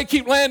understand how they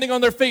keep landing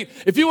on their feet."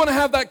 If you want to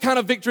have that kind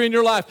of victory in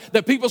your life,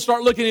 that people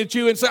start looking at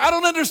you and say, "I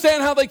don't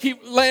understand how they keep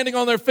landing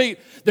on their feet,"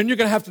 then you're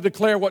going to have to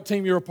declare what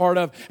team you're a part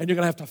of, and you're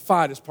going to have to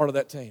fight as part of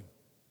that team.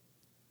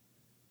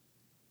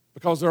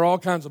 Because there are all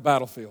kinds of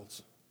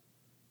battlefields.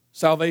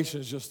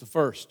 Salvation is just the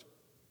first.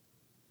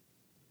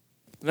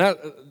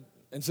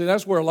 And see,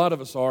 that's where a lot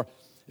of us are,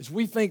 is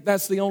we think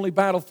that's the only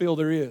battlefield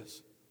there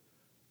is.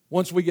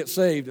 Once we get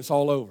saved, it's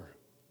all over.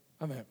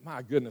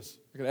 My goodness,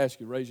 I could ask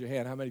you, raise your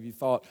hand, how many of you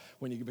thought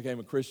when you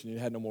became a Christian you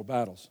had no more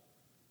battles?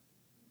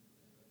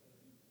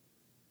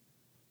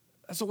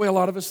 That's the way a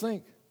lot of us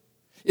think.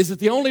 Is that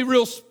the only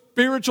real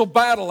spiritual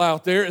battle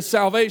out there is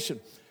salvation.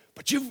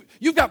 But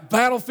you've got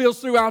battlefields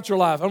throughout your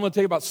life. I'm going to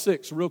tell you about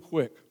 6 real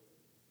quick.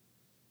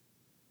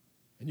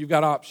 And you've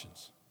got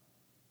options.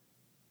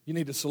 You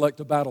need to select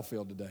a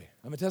battlefield today.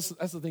 That's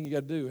the thing you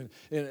got to do.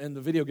 In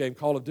the video game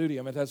Call of Duty,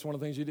 that's one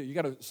of the things you do. You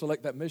got to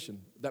select that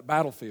mission, that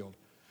battlefield,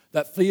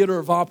 that theater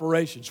of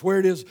operations, where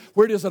it is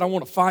that I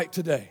want to fight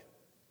today.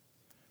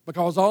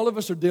 Because all of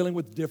us are dealing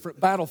with different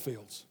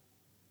battlefields.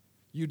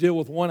 You deal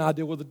with one, I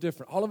deal with a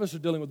different. All of us are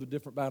dealing with the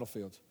different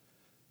battlefields.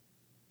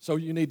 So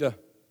you need to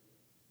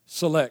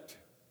select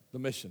the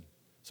mission.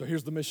 So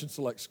here's the mission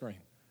select screen.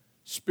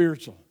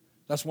 Spiritual.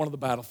 That's one of the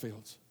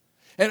battlefields.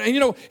 And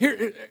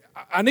here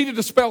I need to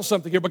dispel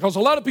something here, because a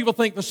lot of people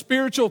think the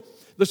spiritual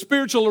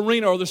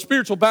arena or the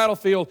spiritual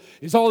battlefield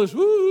is all this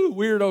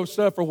weirdo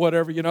stuff or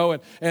whatever,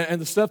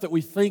 and the stuff that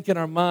we think in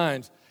our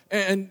minds.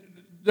 And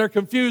they're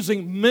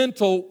confusing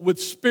mental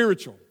with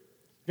spiritual.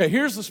 Okay,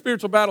 here's the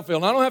spiritual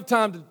battlefield. And I don't have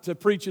time to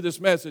preach you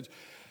this message,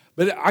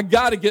 but I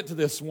got to get to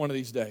this one of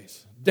these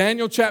days.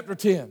 Daniel chapter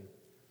 10.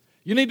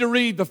 You need to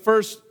read the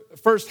first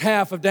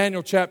half of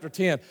Daniel chapter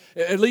 10,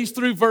 at least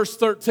through verse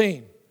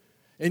 13.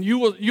 And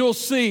you'll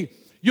see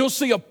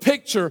a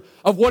picture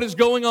of what is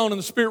going on in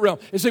the spirit realm.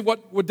 You see,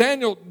 what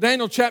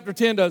Daniel chapter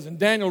 10 does, and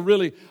Daniel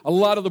really, a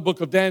lot of the book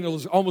of Daniel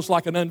is almost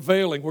like an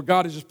unveiling, where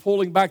God is just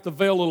pulling back the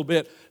veil a little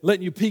bit,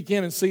 letting you peek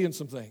in and seeing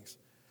some things.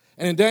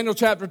 And in Daniel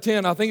chapter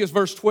 10, I think it's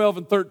verse 12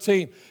 and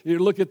 13. You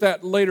look at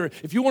that later.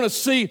 If you want to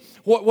see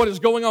what is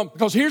going on,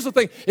 because here's the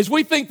thing, is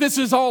we think this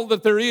is all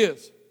that there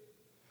is.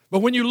 But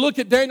when you look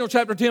at Daniel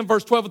chapter 10,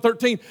 verse 12 and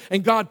 13,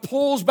 and God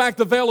pulls back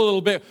the veil a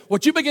little bit,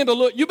 you begin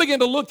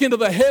to look into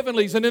the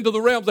heavenlies and into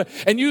the realms,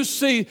 and you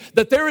see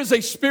that there is a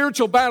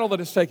spiritual battle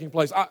that is taking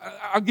place.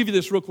 I'll give you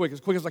this real quick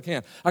as I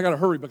can. I got to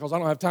hurry because I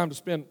don't have time to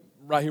spend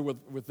right here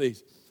with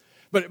these.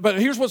 But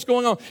here's what's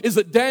going on, is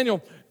that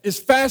Daniel is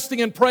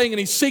fasting and praying, and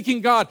he's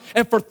seeking God.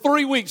 And for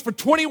 3 weeks, for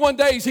 21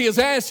 days, he is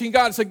asking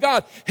God, and said,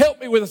 God, help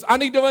me with this. I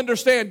need to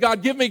understand.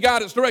 God, give me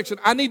guidance, direction.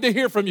 I need to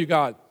hear from you,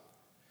 God.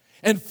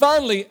 And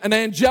finally, an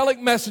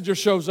angelic messenger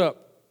shows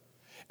up.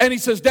 And he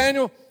says,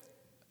 Daniel,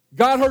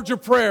 God heard your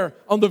prayer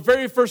on the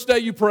very first day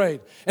you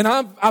prayed. And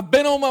I've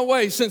been on my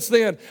way since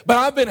then, but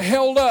I've been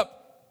held up.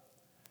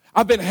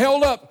 I've been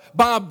held up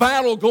by a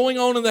battle going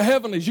on in the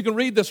heavenlies. You can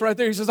read this right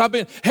there. He says, I've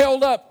been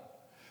held up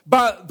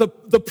by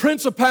the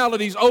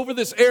principalities over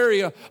this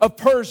area of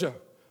Persia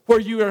where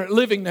you are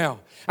living now.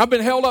 I've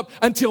been held up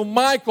until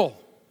Michael,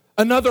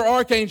 another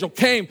archangel,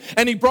 came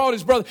and he brought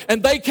his brother,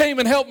 and they came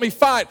and helped me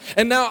fight.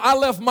 And now I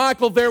left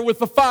Michael there with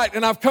the fight,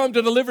 and I've come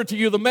to deliver to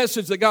you the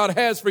message that God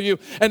has for you.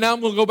 And now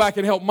I'm going to go back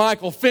and help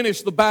Michael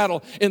finish the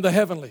battle in the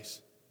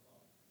heavenlies.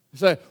 You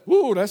say,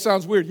 ooh, that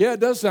sounds weird. Yeah, it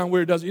does sound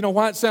weird, doesn't it? You know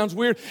why it sounds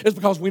weird? It's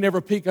because we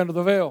never peek under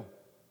the veil.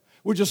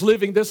 We're just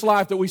living this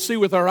life that we see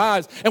with our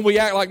eyes, and we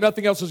act like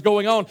nothing else is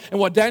going on. And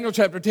what Daniel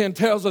chapter 10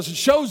 tells us and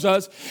shows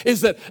us is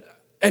that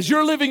as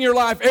you're living your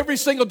life, every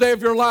single day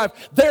of your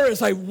life, there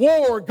is a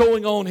war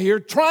going on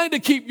here, trying to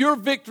keep your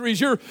victories,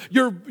 your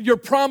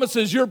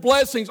promises, your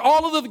blessings,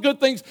 all of the good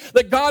things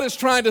that God is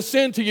trying to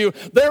send to you.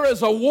 There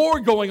is a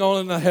war going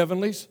on in the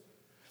heavenlies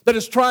that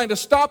is trying to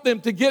stop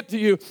them to get to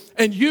you.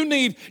 And you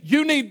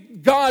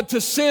need God to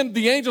send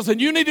the angels,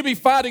 and you need to be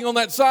fighting on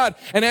that side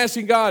and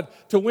asking God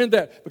to win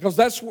that, because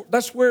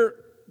that's where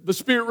the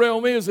spirit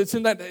realm is. It's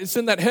in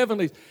that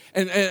heavenlies,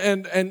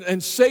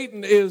 and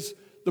Satan is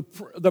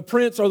the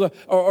prince or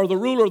the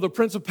ruler of the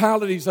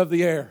principalities of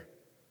the air.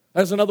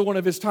 That's another one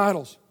of his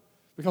titles,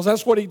 because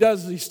that's what he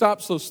does, is he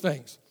stops those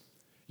things.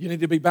 You need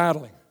to be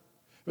battling.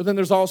 But then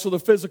there's also the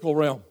physical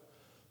realm,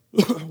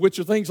 which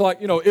are things like,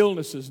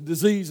 illnesses,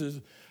 diseases,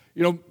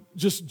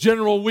 just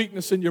general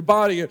weakness in your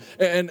body,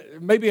 and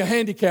maybe a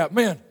handicap.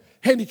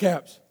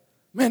 Handicaps.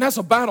 That's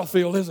a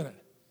battlefield, isn't it?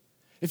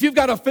 If you've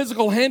got a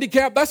physical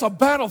handicap, that's a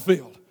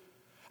battlefild.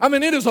 I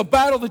mean, it is a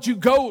battle that you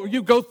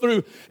go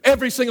through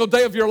every single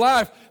day of your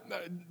life.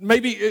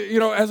 Maybe,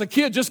 as a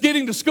kid, just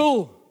getting to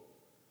school.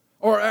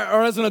 Or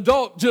as an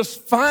adult,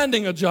 just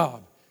finding a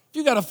job. If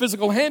you've got a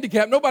physical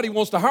handicap, nobody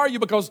wants to hire you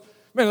because,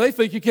 they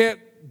think you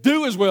can't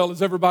do as well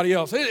as everybody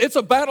else. It's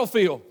a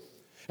battlefield.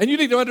 And you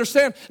need to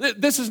understand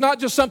that this is not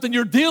just something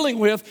you're dealing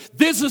with.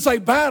 This is a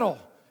battle.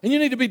 And you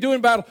need to be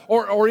doing battle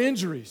or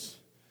injuries.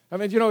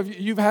 If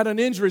you've had an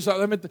injury, these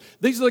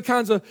are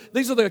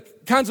the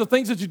kinds of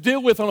things that you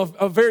deal with on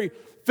a very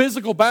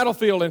physical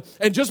battlefield.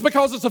 And just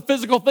because it's a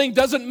physical thing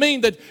doesn't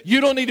mean that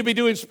you don't need to be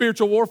doing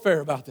spiritual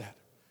warfare about that.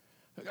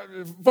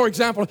 For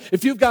example,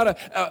 if you've got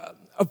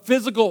a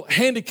physical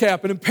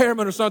handicap, an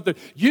impairment or something,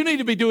 you need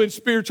to be doing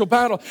spiritual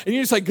battle. And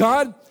you say,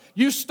 God,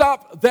 you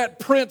stop that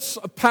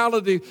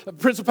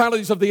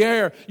principalities of the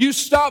air. You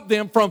stop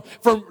them from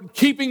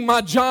keeping my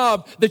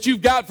job that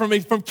you've got for me,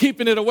 from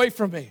keeping it away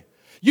from me.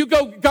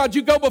 God,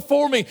 you go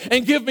before me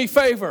and give me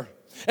favor.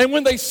 And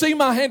when they see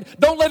my hand,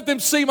 don't let them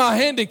see my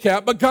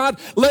handicap, but God,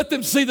 let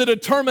them see the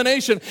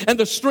determination and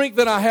the strength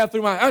that I have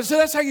through I said,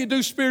 that's how you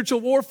do spiritual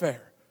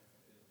warfare.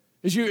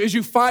 As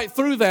you fight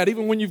through that,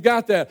 even when you've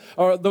got that,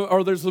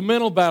 or there's the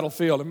mental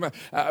battlefield. And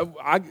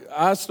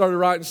I started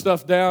writing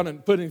stuff down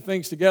and putting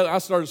things together. I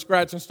started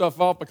scratching stuff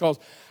off because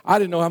I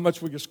didn't know how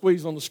much we could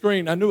squeeze on the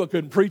screen. I knew I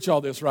couldn't preach all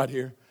this right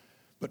here.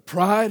 But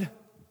pride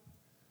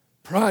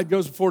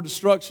goes before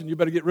destruction. You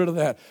better get rid of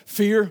that.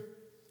 Fear.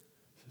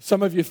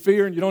 Some of you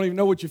fear and you don't even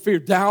know what you fear.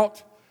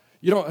 Doubt.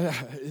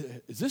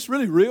 Is this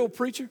really real,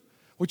 preacher?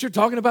 What you're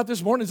talking about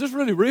this morning, is this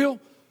really real?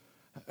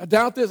 I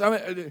doubt this.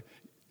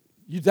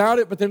 You doubt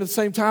it, but then at the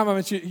same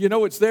time, you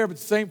know it's there, but at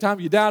the same time,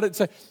 you doubt it.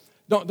 Say,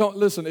 don't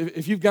listen.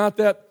 If you've got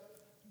that,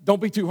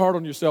 don't be too hard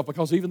on yourself,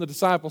 because even the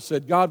disciples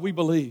said, God, we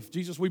believe.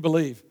 Jesus, we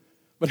believe,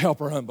 but help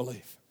our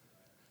unbelief.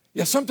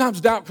 Yeah, sometimes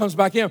doubt comes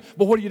back in,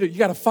 but what do? You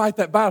got to fight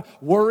that battle.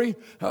 Worry.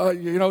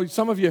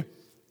 Some of you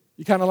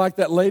kind of like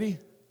that lady.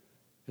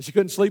 And she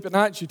couldn't sleep at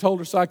night, and she told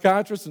her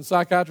psychiatrist, and the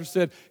psychiatrist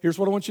said, here's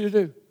what I want you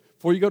to do.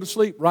 Before you go to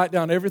sleep, write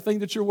down everything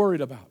that you're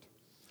worried about.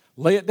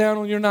 Lay it down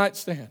on your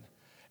nightstand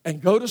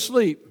and go to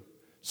sleep.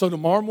 So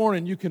tomorrow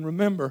morning you can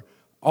remember,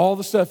 All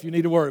the stuff you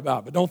need to worry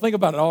about, but don't think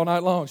about it all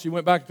night long. She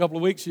went back a couple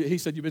of weeks. He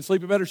said, "You've been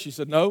sleeping better?" She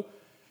said, "No."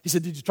 He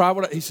said, "Did you try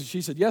what?"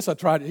 She said, "Yes, I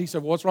tried it." He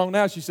said, "Well, what's wrong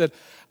now?" She said,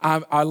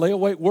 I lay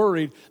awake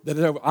worried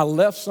that I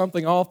left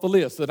something off the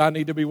list that I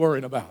need to be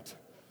worrying about."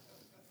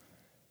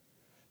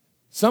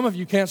 Some of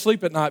you can't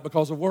sleep at night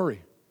because of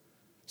worry.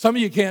 Some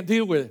of you can't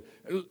deal with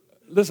it.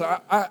 Listen,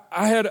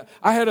 I had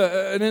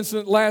an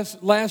incident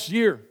last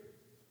year,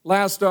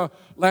 last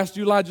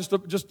July, just a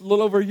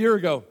little over a year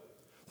ago,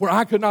 where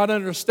I could not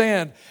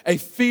understand a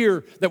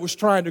fear that was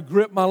trying to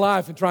grip my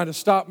life and trying to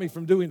stop me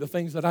from doing the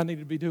things that I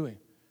needed to be doing.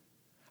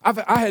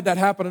 I had that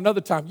happen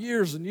another time,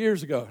 years and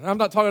years ago. And I'm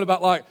not talking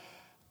about like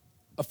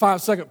a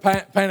 5-second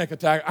panic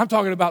attack. I'm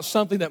talking about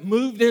something that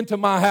moved into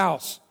my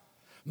house,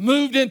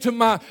 moved into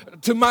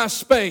my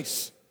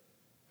space.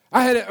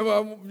 I had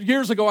it,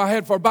 years ago, I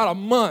had for about a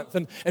month,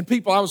 and I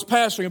was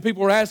pastoring, and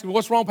people were asking me,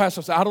 "What's wrong,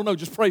 Pastor?" I said, "I don't know,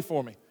 just pray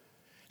for me."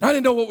 I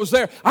didn't know what was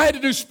there. I had to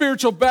do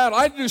spiritual battle.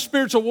 I had to do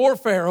spiritual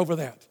warfare over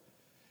that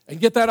and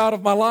get that out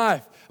of my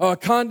life.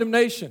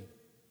 Condemnation.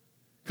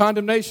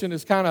 Condemnation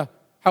is kind of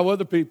how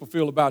other people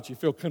feel about you.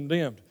 Feel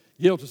condemned.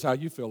 Guilt is how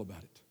you feel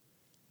about it.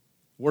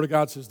 The Word of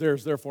God says, "There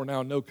is therefore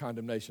now no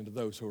condemnation to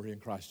those who are in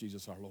Christ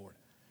Jesus our Lord."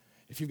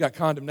 If you've got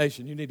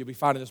condemnation, you need to be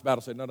fighting this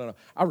battle. Say, no.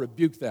 I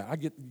rebuke that.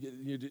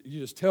 You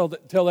just tell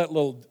that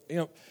little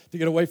imp to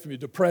get away from you.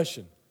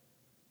 Depression,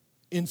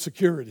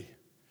 insecurity,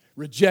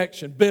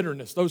 rejection,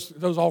 bitterness,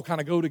 those all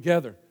kind of go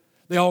together.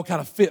 They all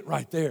kind of fit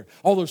right there.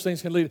 All those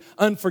things can lead to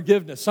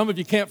unforgiveness. Some of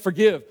you can't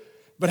forgive,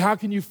 but how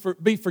can you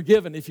be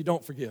forgiven if you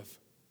don't forgive?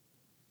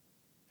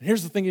 And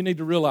here's the thing you need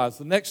to realize.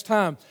 The next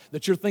time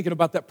that you're thinking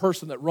about that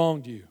person that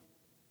wronged you,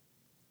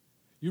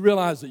 you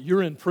realize that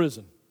you're in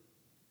prison.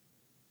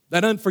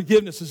 That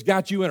unforgiveness has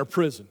got you in a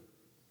prison.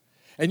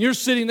 And you're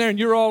sitting there and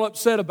you're all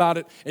upset about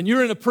it, and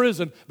you're in a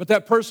prison, but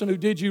that person who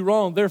did you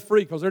wrong, they're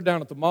free because they're down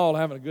at the mall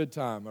having a good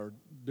time or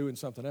doing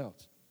something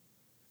else.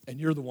 And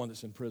you're the one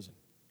that's in prison.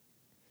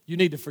 You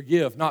need to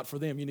forgive, not for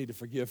them, you need to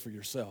forgive for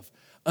yourself.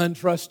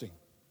 Untrusting,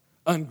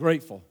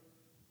 ungrateful,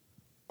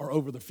 or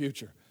over the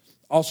future.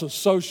 Also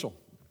social.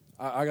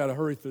 I got to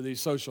hurry through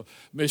these social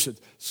missions.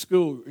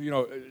 School,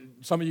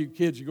 some of you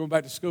kids, you're going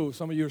back to school.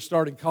 Some of you are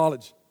starting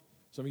college.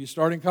 Some of you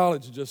starting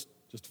college in just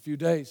a few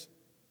days.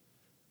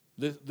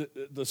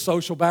 The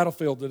social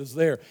battlefield that is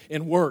there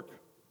in work.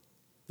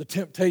 The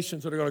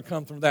temptations that are going to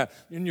come from that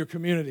in your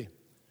community.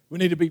 We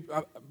need to be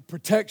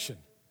protection.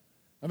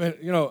 I mean,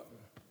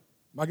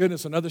 my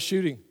goodness, another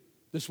shooting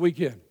this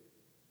weekend.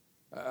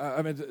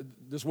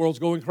 This world's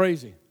going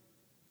crazy.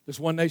 This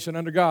one nation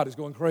under God is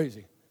going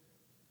crazy.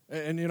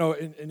 And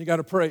you got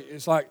to pray.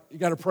 It's like you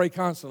got to pray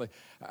constantly.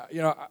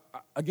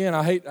 Again,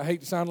 I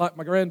hate to sound like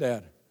my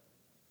granddad,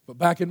 but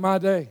back in my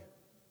day,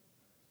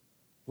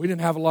 we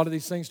didn't have a lot of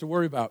these things to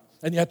worry about.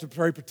 And you have to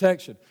pray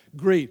protection.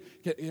 Greed.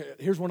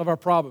 Here's one of our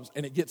problems,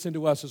 and it gets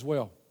into us as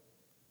well,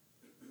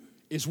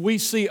 is we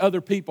see other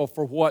people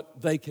for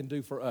what they can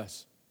do for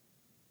us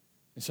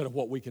instead of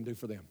what we can do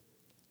for them.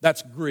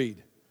 That's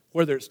greed.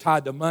 Whether it's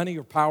tied to money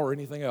or power or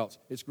anything else,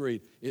 it's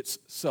greed. It's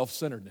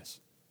self-centeredness.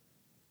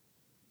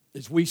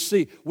 Is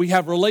we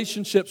have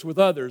relationships with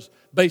others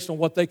based on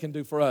what they can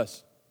do for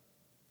us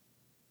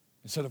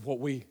instead of what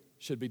we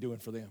should be doing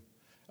for them.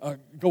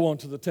 Go on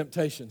to the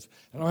temptations.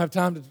 I don't have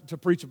time to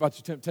preach about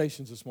your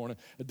temptations this morning.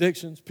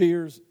 Addictions,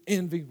 peers,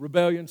 envy,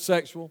 rebellion,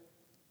 sexual.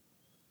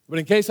 But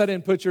in case I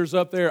didn't put yours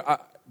up there,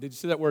 did you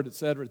see that word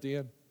etc. at the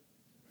end?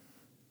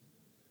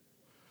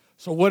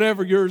 So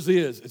whatever yours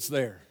is, it's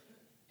there.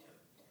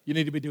 You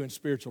need to be doing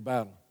spiritual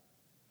battle.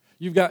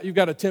 You've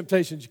got a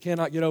temptation that you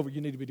cannot get over.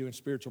 You need to be doing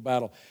spiritual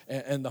battle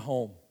and the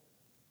home.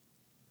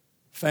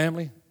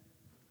 Family.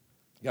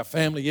 You got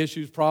family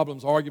issues,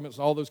 problems, arguments,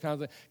 all those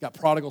kinds of things. You got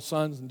prodigal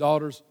sons and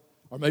daughters.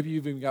 Or maybe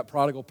you've even got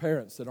prodigal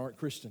parents that aren't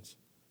Christians.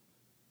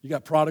 You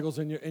got prodigals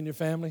in your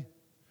family.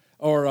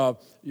 Or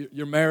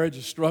your marriage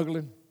is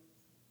struggling.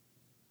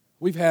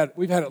 We've had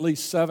at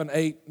least 7,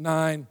 8,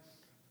 9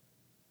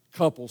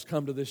 couples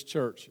come to this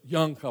church,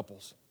 young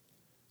couples,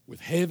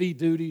 with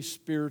heavy-duty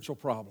spiritual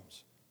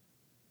problems.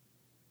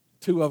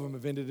 2 of them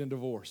have ended in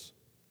divorce.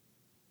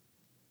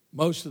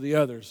 Most of the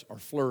others are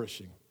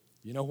flourishing.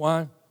 You know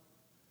why?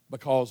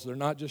 Because they're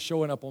not just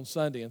showing up on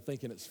Sunday and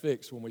thinking it's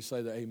fixed when we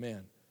say the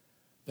amen.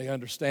 They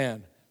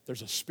understand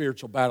there's a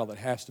spiritual battle that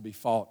has to be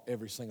fought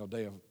every single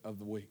day of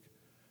the week.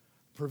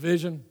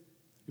 Provision.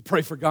 You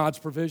pray for God's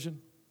provision.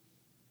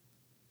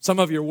 Some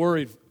of you are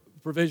worried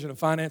provision and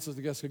finances,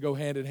 I guess, could go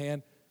hand in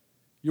hand.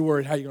 You're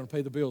worried how you're going to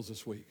pay the bills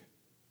this week.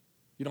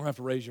 You don't have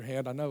to raise your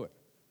hand. I know it.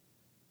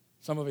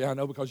 Some of you I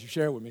know because you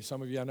share with me.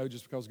 Some of you I know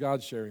just because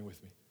God's sharing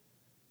with me.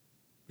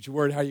 But you're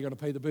worried how you're going to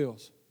pay the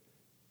bills.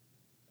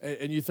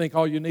 And you think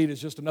all you need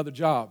is just another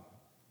job,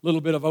 a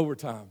little bit of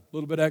overtime, a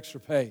little bit extra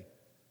pay.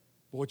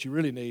 But what you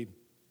really need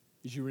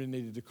is you really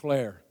need to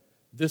declare,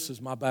 this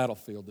is my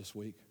battlefield this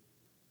week.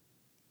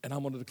 And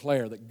I'm going to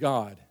declare that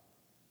God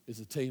is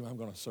the team I'm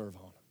going to serve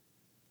on.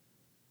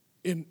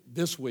 In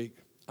this week,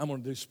 I'm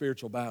going to do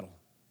spiritual battle.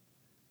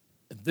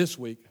 And this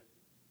week,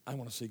 I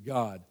want to see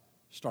God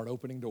start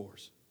opening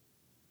doors.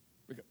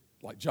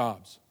 Like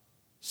jobs,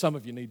 Some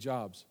of you need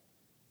jobs.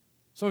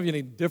 Some of you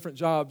need different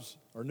jobs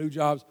or new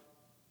jobs.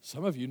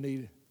 Some of you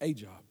need a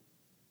job.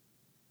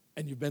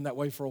 And you've been that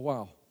way for a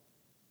while.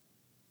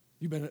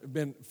 You've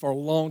been for a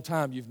long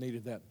time you've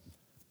needed that.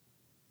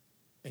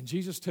 And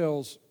Jesus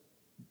tells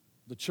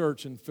the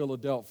church in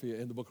Philadelphia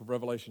in the book of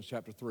Revelation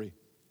chapter 3,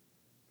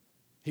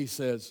 he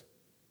says,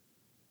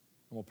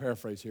 I'm going to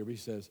paraphrase here, but he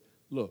says,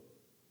 look,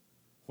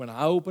 when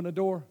I open a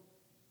door,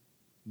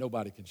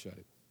 nobody can shut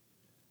it.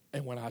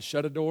 And when I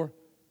shut a door,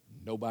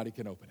 nobody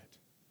can open it.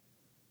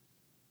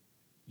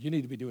 You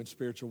need to be doing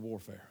spiritual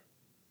warfare.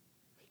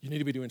 You need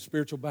to be doing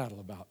spiritual battle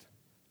about,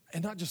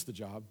 and not just the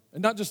job,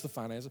 and not just the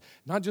finances,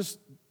 not just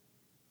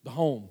the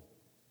home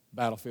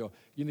battlefield.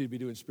 You need to be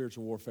doing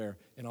spiritual warfare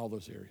in all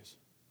those areas.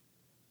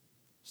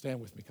 Stand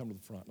with me. Come to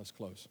the front. Let's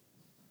close.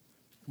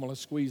 Come on,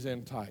 let's squeeze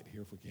in tight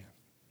here if we can.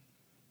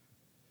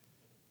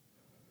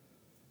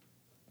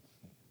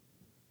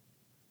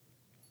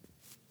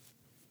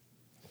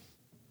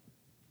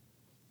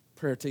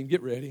 Prayer team,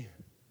 get ready.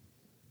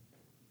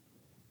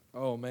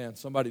 Oh, man,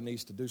 somebody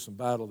needs to do some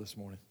battle this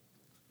morning.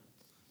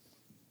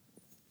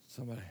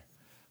 Somebody.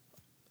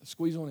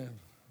 Squeeze on in.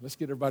 Let's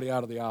get everybody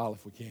out of the aisle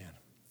if we can.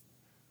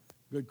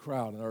 Good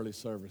crowd in early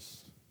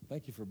service.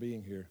 Thank you for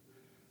being here.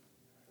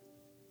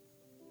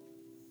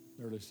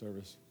 Early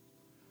service.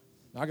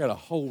 Now, I got a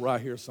hole right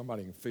here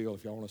somebody can feel.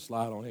 If y'all want to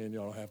slide on in,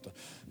 y'all don't have to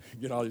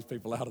get all these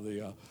people out of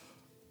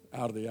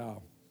the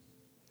aisle.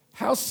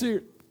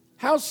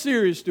 How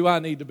serious do I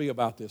need to be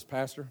about this,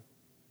 Pastor?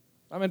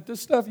 I mean,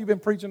 this stuff you've been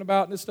preaching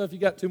about, and this stuff you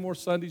got 2 more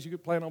Sundays you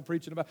could plan on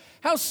preaching about.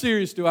 How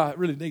serious do I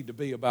really need to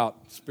be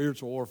about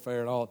spiritual warfare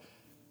and all?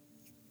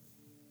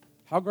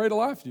 How great a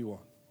life do you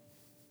want?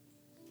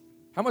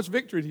 How much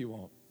victory do you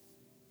want?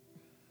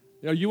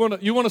 You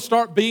want to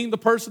start being the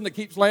person that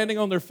keeps landing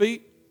on their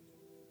feet?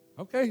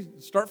 Okay,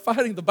 start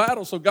fighting the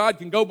battle so God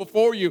can go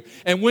before you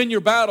and win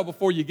your battle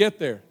before you get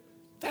there.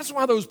 That's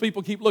why those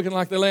people keep looking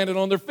like they landed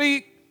on their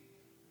feet.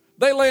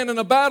 They land in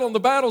a battle and the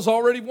battle's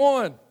already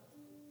won.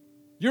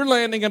 You're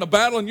landing in a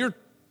battle and you're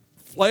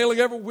flailing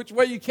every which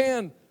way you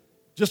can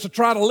just to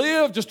try to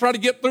live, just try to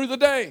get through the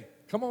day.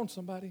 Come on,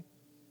 somebody.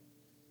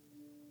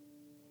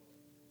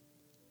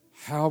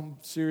 How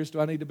serious do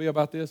I need to be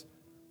about this?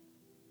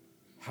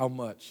 How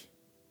much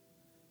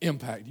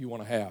impact do you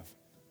want to have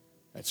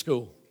at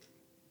school,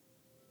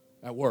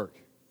 at work,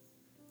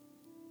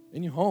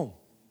 in your home?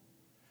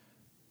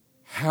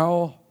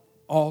 How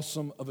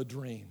awesome of a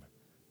dream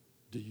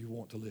do you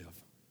want to live?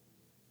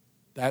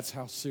 That's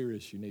how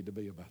serious you need to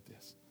be about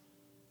this.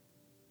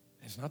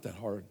 It's not that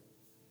hard.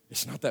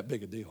 It's not that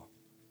big a deal.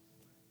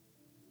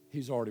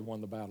 He's already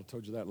won the battle. I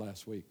told you that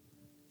last week.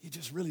 You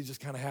just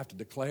kind of have to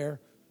declare,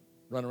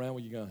 run around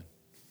with your gun.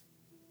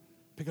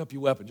 Pick up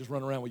your weapon, just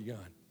run around with your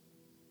gun.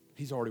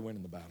 He's already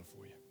winning the battle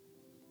for you.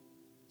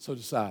 So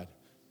decide.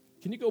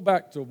 Can you go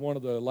back to one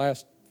of the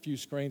last few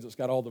screens that's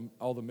got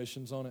all the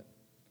missions on it?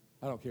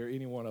 I don't care,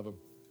 any one of them.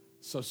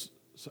 So,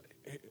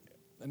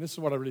 and this is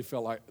what I really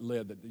felt like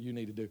led that you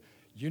need to do.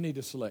 You need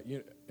to select.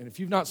 And if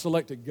you've not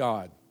selected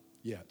God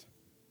yet,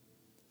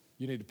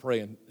 you need to pray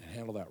and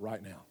handle that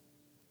right now.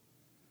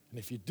 And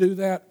if you do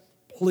that,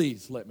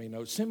 please let me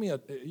know.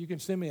 You can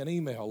send me an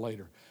email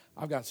later.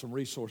 I've got some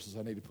resources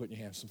I need to put in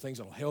your hands, some things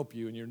that will help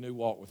you in your new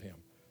walk with Him.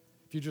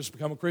 If you just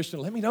become a Christian,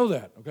 let me know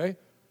that, okay?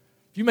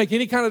 If you make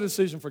any kind of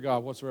decision for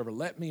God whatsoever,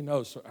 let me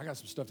know. So I got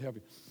some stuff to help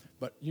you.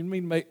 But you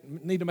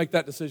need to make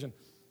that decision.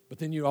 But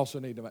then you also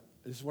need to,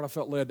 this is what I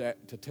felt led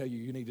to tell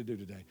you need to do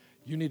today.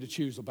 You need to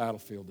choose a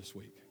battlefield this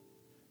week.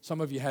 Some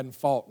of you hadn't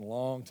fought in a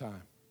long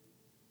time.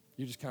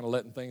 You're just kind of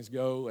letting things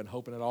go and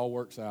hoping it all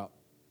works out.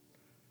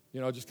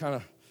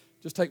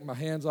 Just take my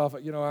hands off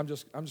it. I'm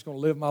just going to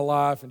live my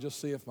life and just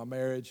see if my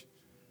marriage,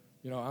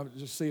 I'm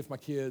just see if my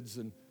kids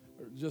and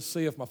just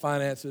see if my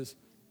finances.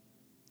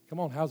 Come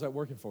on, how's that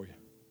working for you?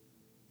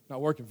 Not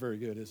working very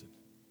good, is it?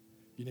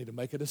 You need to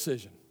make a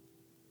decision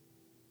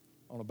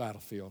on a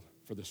battlefield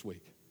for this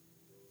week.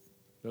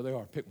 There they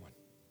are. Pick one.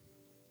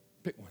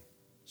 Pick one.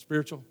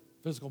 Spiritual,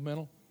 physical,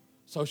 mental,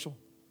 social,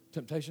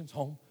 temptations,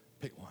 home.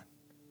 Pick one.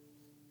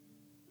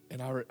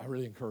 And I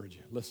really encourage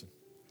you. Listen,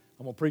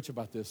 I'm going to preach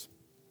about this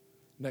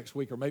next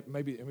week or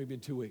maybe in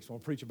 2 weeks. I'm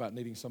going to preach about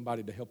needing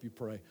somebody to help you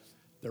pray.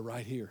 They're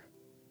right here.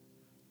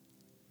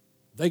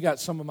 They got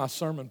some of my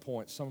sermon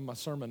points, some of my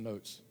sermon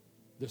notes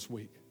this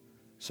week,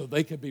 so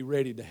they could be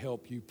ready to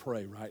help you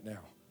pray right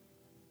now.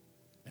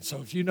 And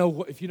so if you know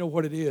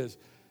what it is,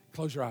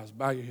 close your eyes,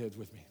 bow your heads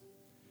with me.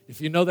 If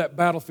you know that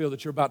battlefield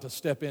that you're about to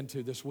step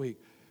into this week,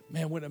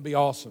 man, wouldn't it be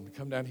awesome to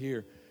come down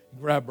here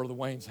and grab Brother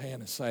Wayne's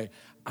hand and say,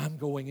 I'm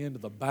going into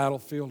the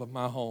battlefield of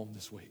my home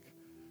this week.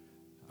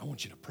 I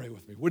want you to pray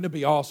with me. Wouldn't it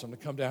be awesome to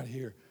come down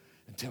here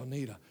and tell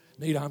Nita,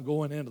 I'm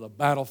going into the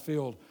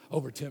battlefield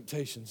over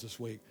temptations this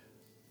week.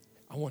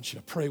 I want you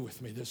to pray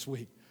with me this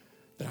week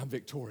that I'm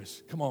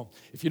victorious. Come on.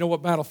 If you know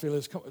what battlefield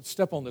is,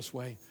 step on this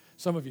way.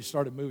 Some of you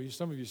started moving.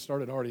 Some of you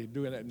started already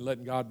doing it and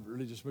letting God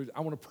really just move.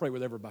 I want to pray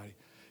with everybody.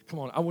 Come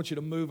on. I want you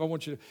to move. I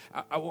want you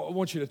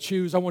to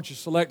choose. I want you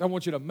to select. I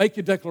want you to make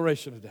your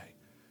declaration today.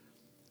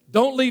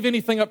 Don't leave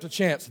anything up to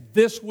chance.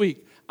 This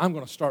week, I'm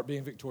going to start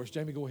being victorious.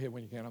 Jamie, go ahead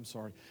when you can. I'm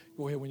sorry.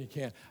 Go ahead when you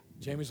can.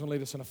 Jamie's going to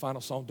lead us in a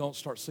final song. Don't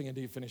start singing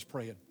till you finish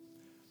praying.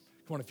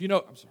 Come on, if you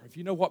know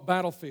what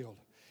battlefield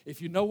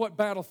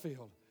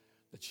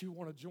that you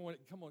want to join,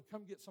 come on,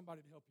 come get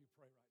somebody to help you pray.